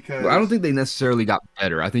 Because I don't think they necessarily got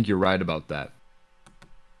better. I think you're right about that.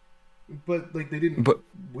 But like they didn't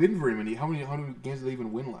win very many. How many games did they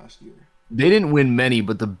even win last year? They didn't win many,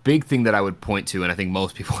 but the big thing that I would point to, and I think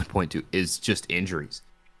most people would point to, is just injuries.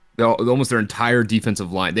 Almost their entire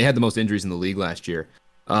defensive line. They had the most injuries in the league last year.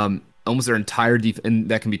 Almost their entire and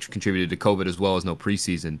that can be contributed to COVID as well as no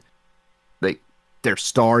preseason. Like their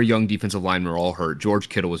star young defensive linemen were all hurt. George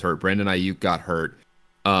Kittle was hurt. Brandon Ayuk got hurt.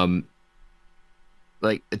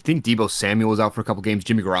 Like I think Deebo Samuel was out for a couple games.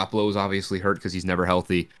 Jimmy Garoppolo was obviously hurt because he's never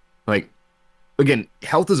healthy. Like again,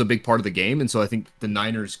 health is a big part of the game, and so I think the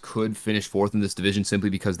Niners could finish 4th in this division simply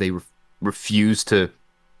because they refuse to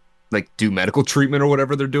like do medical treatment or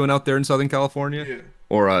whatever they're doing out there in Southern California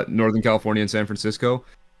or Northern California and San Francisco.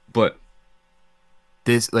 But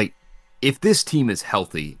this if this team is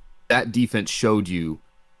healthy, that defense showed you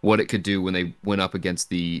what it could do when they went up against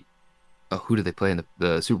the who did they play in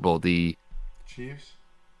the Super Bowl? The Chiefs?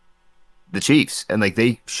 the Chiefs, and like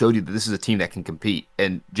they showed you that this is a team that can compete.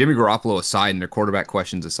 And Jimmy Garoppolo aside, and their quarterback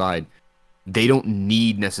questions aside, they don't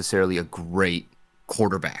need necessarily a great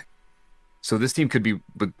quarterback. So this team could be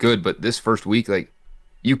good, but this first week, like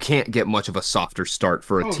you can't get much of a softer start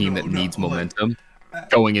for a Oh team no, that no. needs Like momentum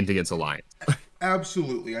going into against the Lions.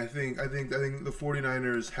 absolutely. I think the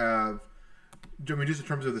 49ers have, I mean, just in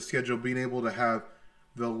terms of the schedule, being able to have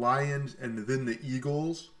the Lions and then the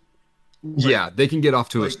Eagles, like Yeah, they can get off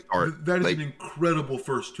to a start. that is an Like, incredible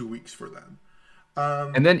first 2 weeks for them.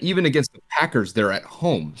 and then even against the Packers, they're at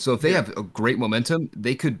home. So if they Yeah, have a great momentum,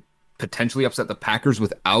 they could potentially upset the Packers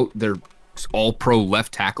without their all-pro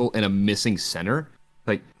left tackle and a missing center.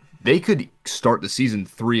 Like they could start the season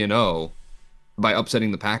 3-0 by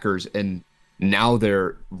upsetting the Packers, and now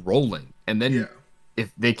they're rolling. And yeah, then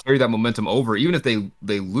if they carry that momentum over, even if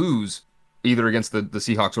they lose either against the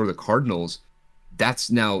Seahawks or the Cardinals, that's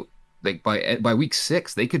now like by week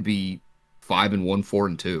 6 they could be 5-1,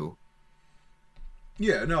 4-2,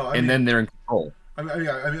 yeah. No, and then they're in control. I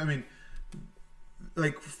mean,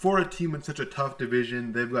 like for a team in such a tough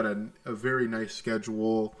division, they've got a very nice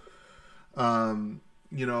schedule.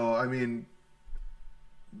 You know, I mean,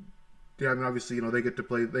 yeah, I mean, obviously, you know, they get to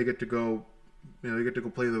go, you know, they get to go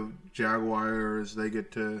play the Jaguars. They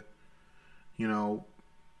get to, you know,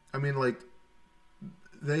 I mean, like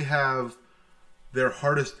they have their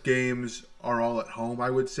hardest games are all at home. I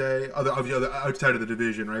would say, outside of the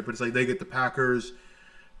division, right? But it's like they get the Packers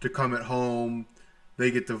to come at home.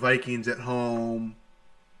 They get the Vikings at home.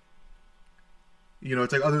 You know,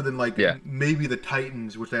 it's like other than like Yeah. maybe the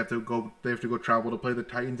Titans, which they have to go travel to play the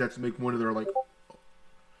Titans. That's make one of their like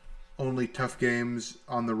only tough games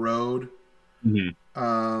on the road. Mhm.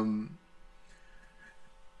 Um,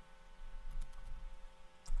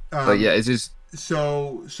 But um, yeah, it's just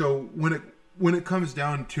so when it comes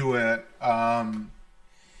down to it,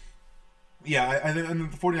 yeah, I think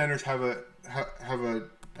the 49ers have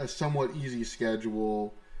a somewhat easy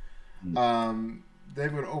schedule. They've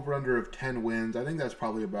got an over under of 10 wins. I think that's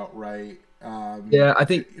probably about right. yeah. I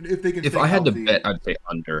think If they can if stay I had to healthy, bet, I'd say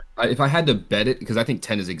under. If I had to bet it, because I think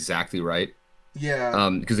 10 is exactly right. yeah,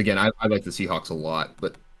 Because again, I like the Seahawks a lot,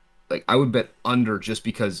 but like I would bet under just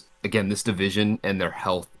because again, this division and their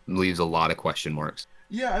health leaves a lot of question marks.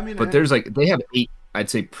 yeah. I mean, But there's like they have 8, I'd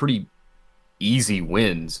say pretty easy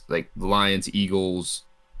wins, like the Lions, Eagles,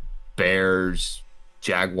 Bears,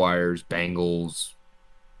 Jaguars, Bengals,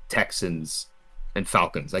 Texans, and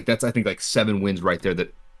Falcons. Like that's I think like 7 wins right there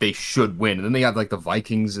that they should win. And then they have like the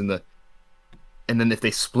Vikings and then if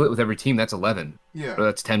they split with every team, that's 11. yeah, Or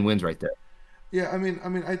that's 10 wins right there. yeah. I mean,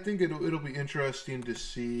 I think it'll be interesting to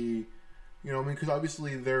see. You know, I mean, because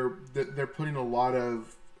obviously they're putting a lot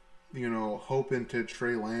of hope into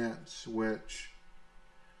Trey Lance, which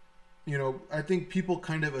I think people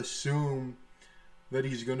kind of assume that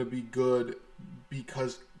he's going to be good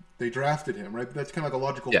because they drafted him, right? But that's kind of like a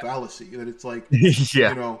logical Yeah. fallacy that it's like,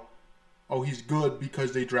 Yeah. oh, he's good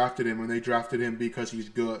because they drafted him, and they drafted him because he's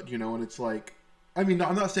good, and it's like, I mean,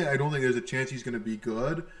 I'm not saying I don't think there's a chance he's going to be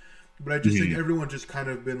good, but I just think Mhm. everyone just kind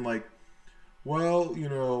of been like, well,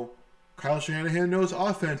 Kyle Shanahan knows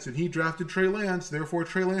offense, and he drafted Trey Lance, therefore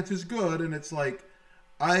Trey Lance is good, and it's like,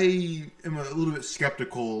 I am a little bit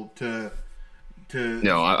skeptical to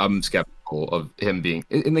No, I'm skeptical of him being,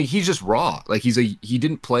 and like he's just raw. Like he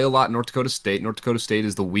didn't play a lot in North Dakota State. North Dakota State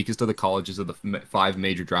is the weakest of the colleges of the 5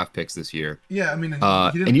 major draft picks this year. Yeah, I mean, and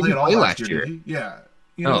he And didn't he play at didn't all play last last year, year. did he? Yeah,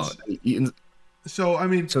 No, so I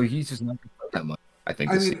mean, so he's just not going to play that much. I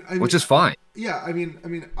think I this mean, season, I mean, which is fine. yeah,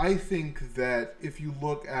 I think that if you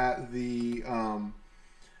look at the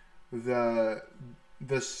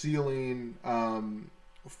the ceiling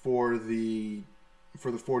for the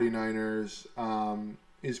 49ers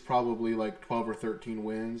is probably like 12 or 13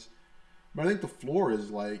 wins, but I think the floor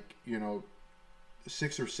is like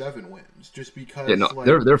 6 or 7 wins, just Yeah, because no, like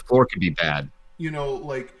their floor could be bad.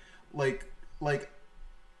 like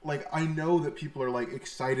like I know that people are like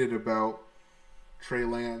excited about Trey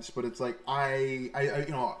Lance, but it's like I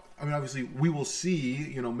mean obviously we will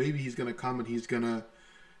see, maybe he's gonna come and he's gonna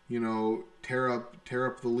tear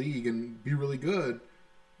up the league and be really good,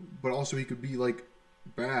 but also he could be like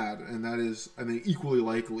bad, and that is I think equally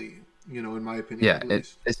likely, in my opinion Yeah, at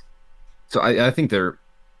least. so I think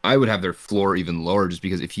I would have their floor even lower just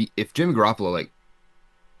because if Jimmy Garoppolo, like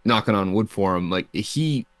knocking on wood for him, like if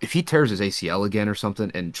he tears his ACL again or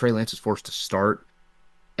something and Trey Lance is forced to start,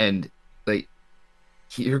 and like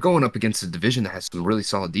you're going up against a division that has some really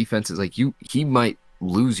solid defenses, like he might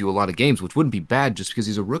lose you a lot of games, which wouldn't be bad just because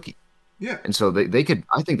he's a rookie. Yeah, And so they could,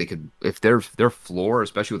 if their floor,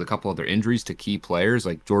 especially with a couple other injuries to key players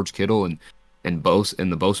like George Kittle and and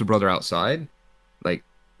the Bosa brother outside, like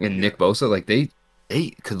and Yeah. Nick Bosa, like they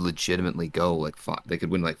could legitimately go like five. They could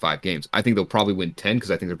win like 5 games. I think they'll probably win 10 because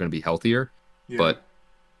I think they're going to be healthier. Yeah.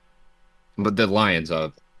 But the Lions,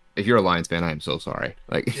 if you're a Lions fan, I am so sorry.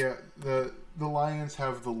 Like Yeah. The Lions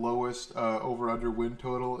have the lowest over under win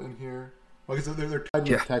total in here. Like I said, they're tied with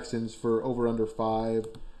yeah, the Texans for over under 5.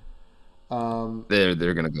 they're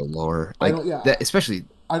going to go lower. I Like don't. Yeah. that, especially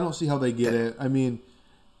I don't see how they get it. I mean,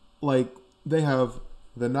 like they have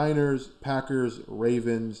the Niners, Packers,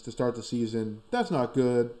 Ravens to start the season. That's not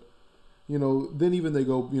good. Then even they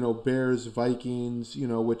go, Bears, Vikings,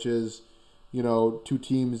 which is, two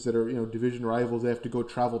teams that are, division rivals. They have to go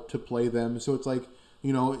travel to play them. So it's like,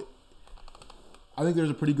 I think there's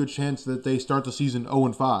a pretty good chance that they start the season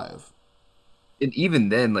 0-5. and even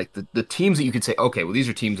then, like the teams that you could say, okay, well, these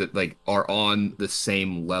are teams that like are on the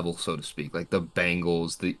same level, so to speak, like the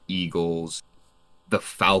Bengals, the Eagles, the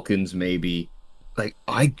Falcons, maybe. Like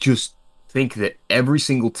I just think that every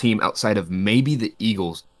single team outside of maybe the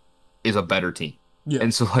Eagles is a better team. Yeah.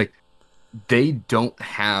 And so like they don't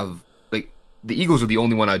have like the Eagles are the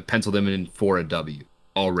only one I'd pencil them in for a W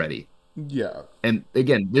already. Yeah. And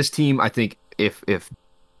again, this team, I think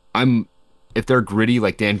I'm if they're gritty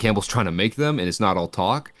like Dan Campbell's trying to make them and it's not all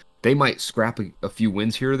talk, they might scrap a few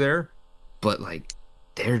wins here or there, but like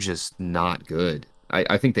they're just not good.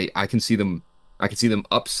 I think I can see them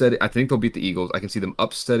upset. I think they'll beat the Eagles. I can see them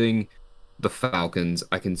upsetting the Falcons.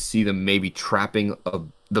 I can see them maybe trapping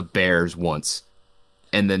the Bears once,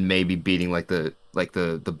 and then maybe beating like the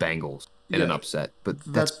Bengals in an Yeah. upset. But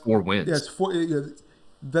that's 4 wins. Yeah, it's 4. Yeah,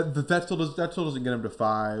 that still doesn't get them to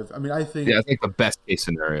 5. I mean, I Yeah, think I think the best case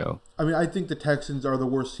scenario. I think the Texans are the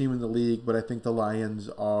worst team in the league, but I think the Lions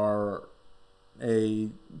are a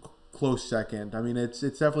close second. I mean, it's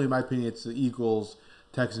definitely in my opinion it's the Eagles,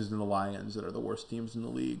 Texans, and the Lions that are the worst teams in the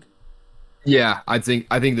league. Yeah, I think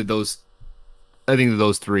that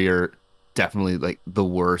those three are definitely like the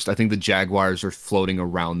worst. I think the Jaguars are floating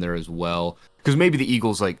around there as well because maybe the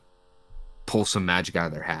Eagles like pull some magic out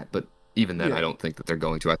of their hat, but even then, I Yeah. don't think that they're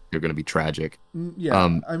going to. I think they're going to be tragic. Yeah,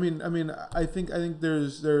 Um, I think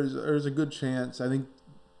there's a good chance. I think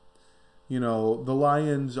the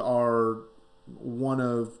Lions are one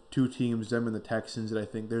of two teams, them and the Texans, that I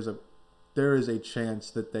think there is a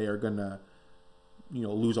chance that they are gonna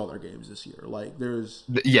lose all their games this year. Like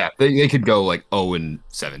yeah, they could go like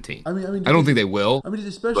 0-17. I don't think they will, I mean, but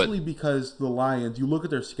especially because the Lions. You look at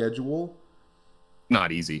their schedule.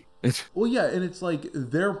 not easy. Well, yeah, and it's like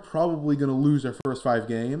they're probably gonna lose their first 5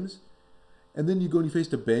 games. And then you go and you face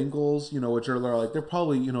the Bengals, which are like they're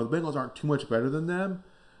probably the Bengals aren't too much better than them,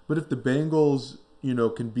 but if the Bengals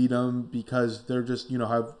can beat them because they're just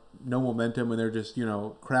have no momentum and they're just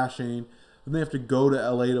crashing, then they have to go to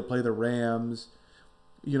LA to play the Rams.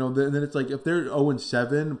 Then it's like if they're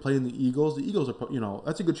 0-7 playing the Eagles are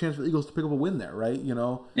that's a good chance for the Eagles to pick up a win there, right?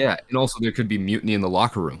 Yeah, and also there could be mutiny in the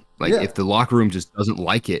locker room. Like Yeah, if the locker room just doesn't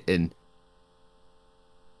like it and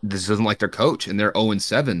this doesn't like their coach and they're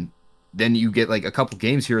 0-7, then you get like a couple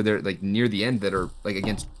games here or there like near the end that are like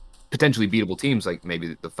against potentially beatable teams like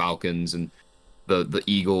maybe the Falcons and the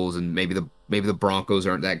Eagles and maybe the Broncos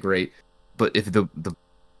aren't that great. But if the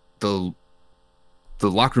the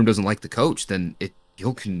locker room doesn't like the coach, then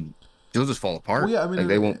he'll just fall well, apart. yeah. I mean, Like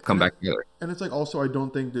they won't come back together. and it's like also I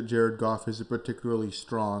don't think that Jared Goff is a particularly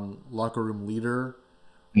strong locker room leader,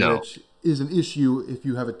 No. which is an issue if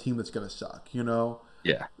you have a team that's gonna suck.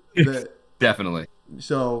 Yeah. That Definitely.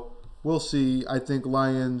 So we'll see. I think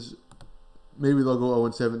Lions, maybe they'll go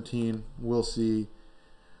 0-17. We'll see.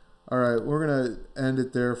 All right, we're going to end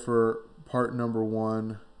it there for part number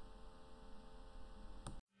 1.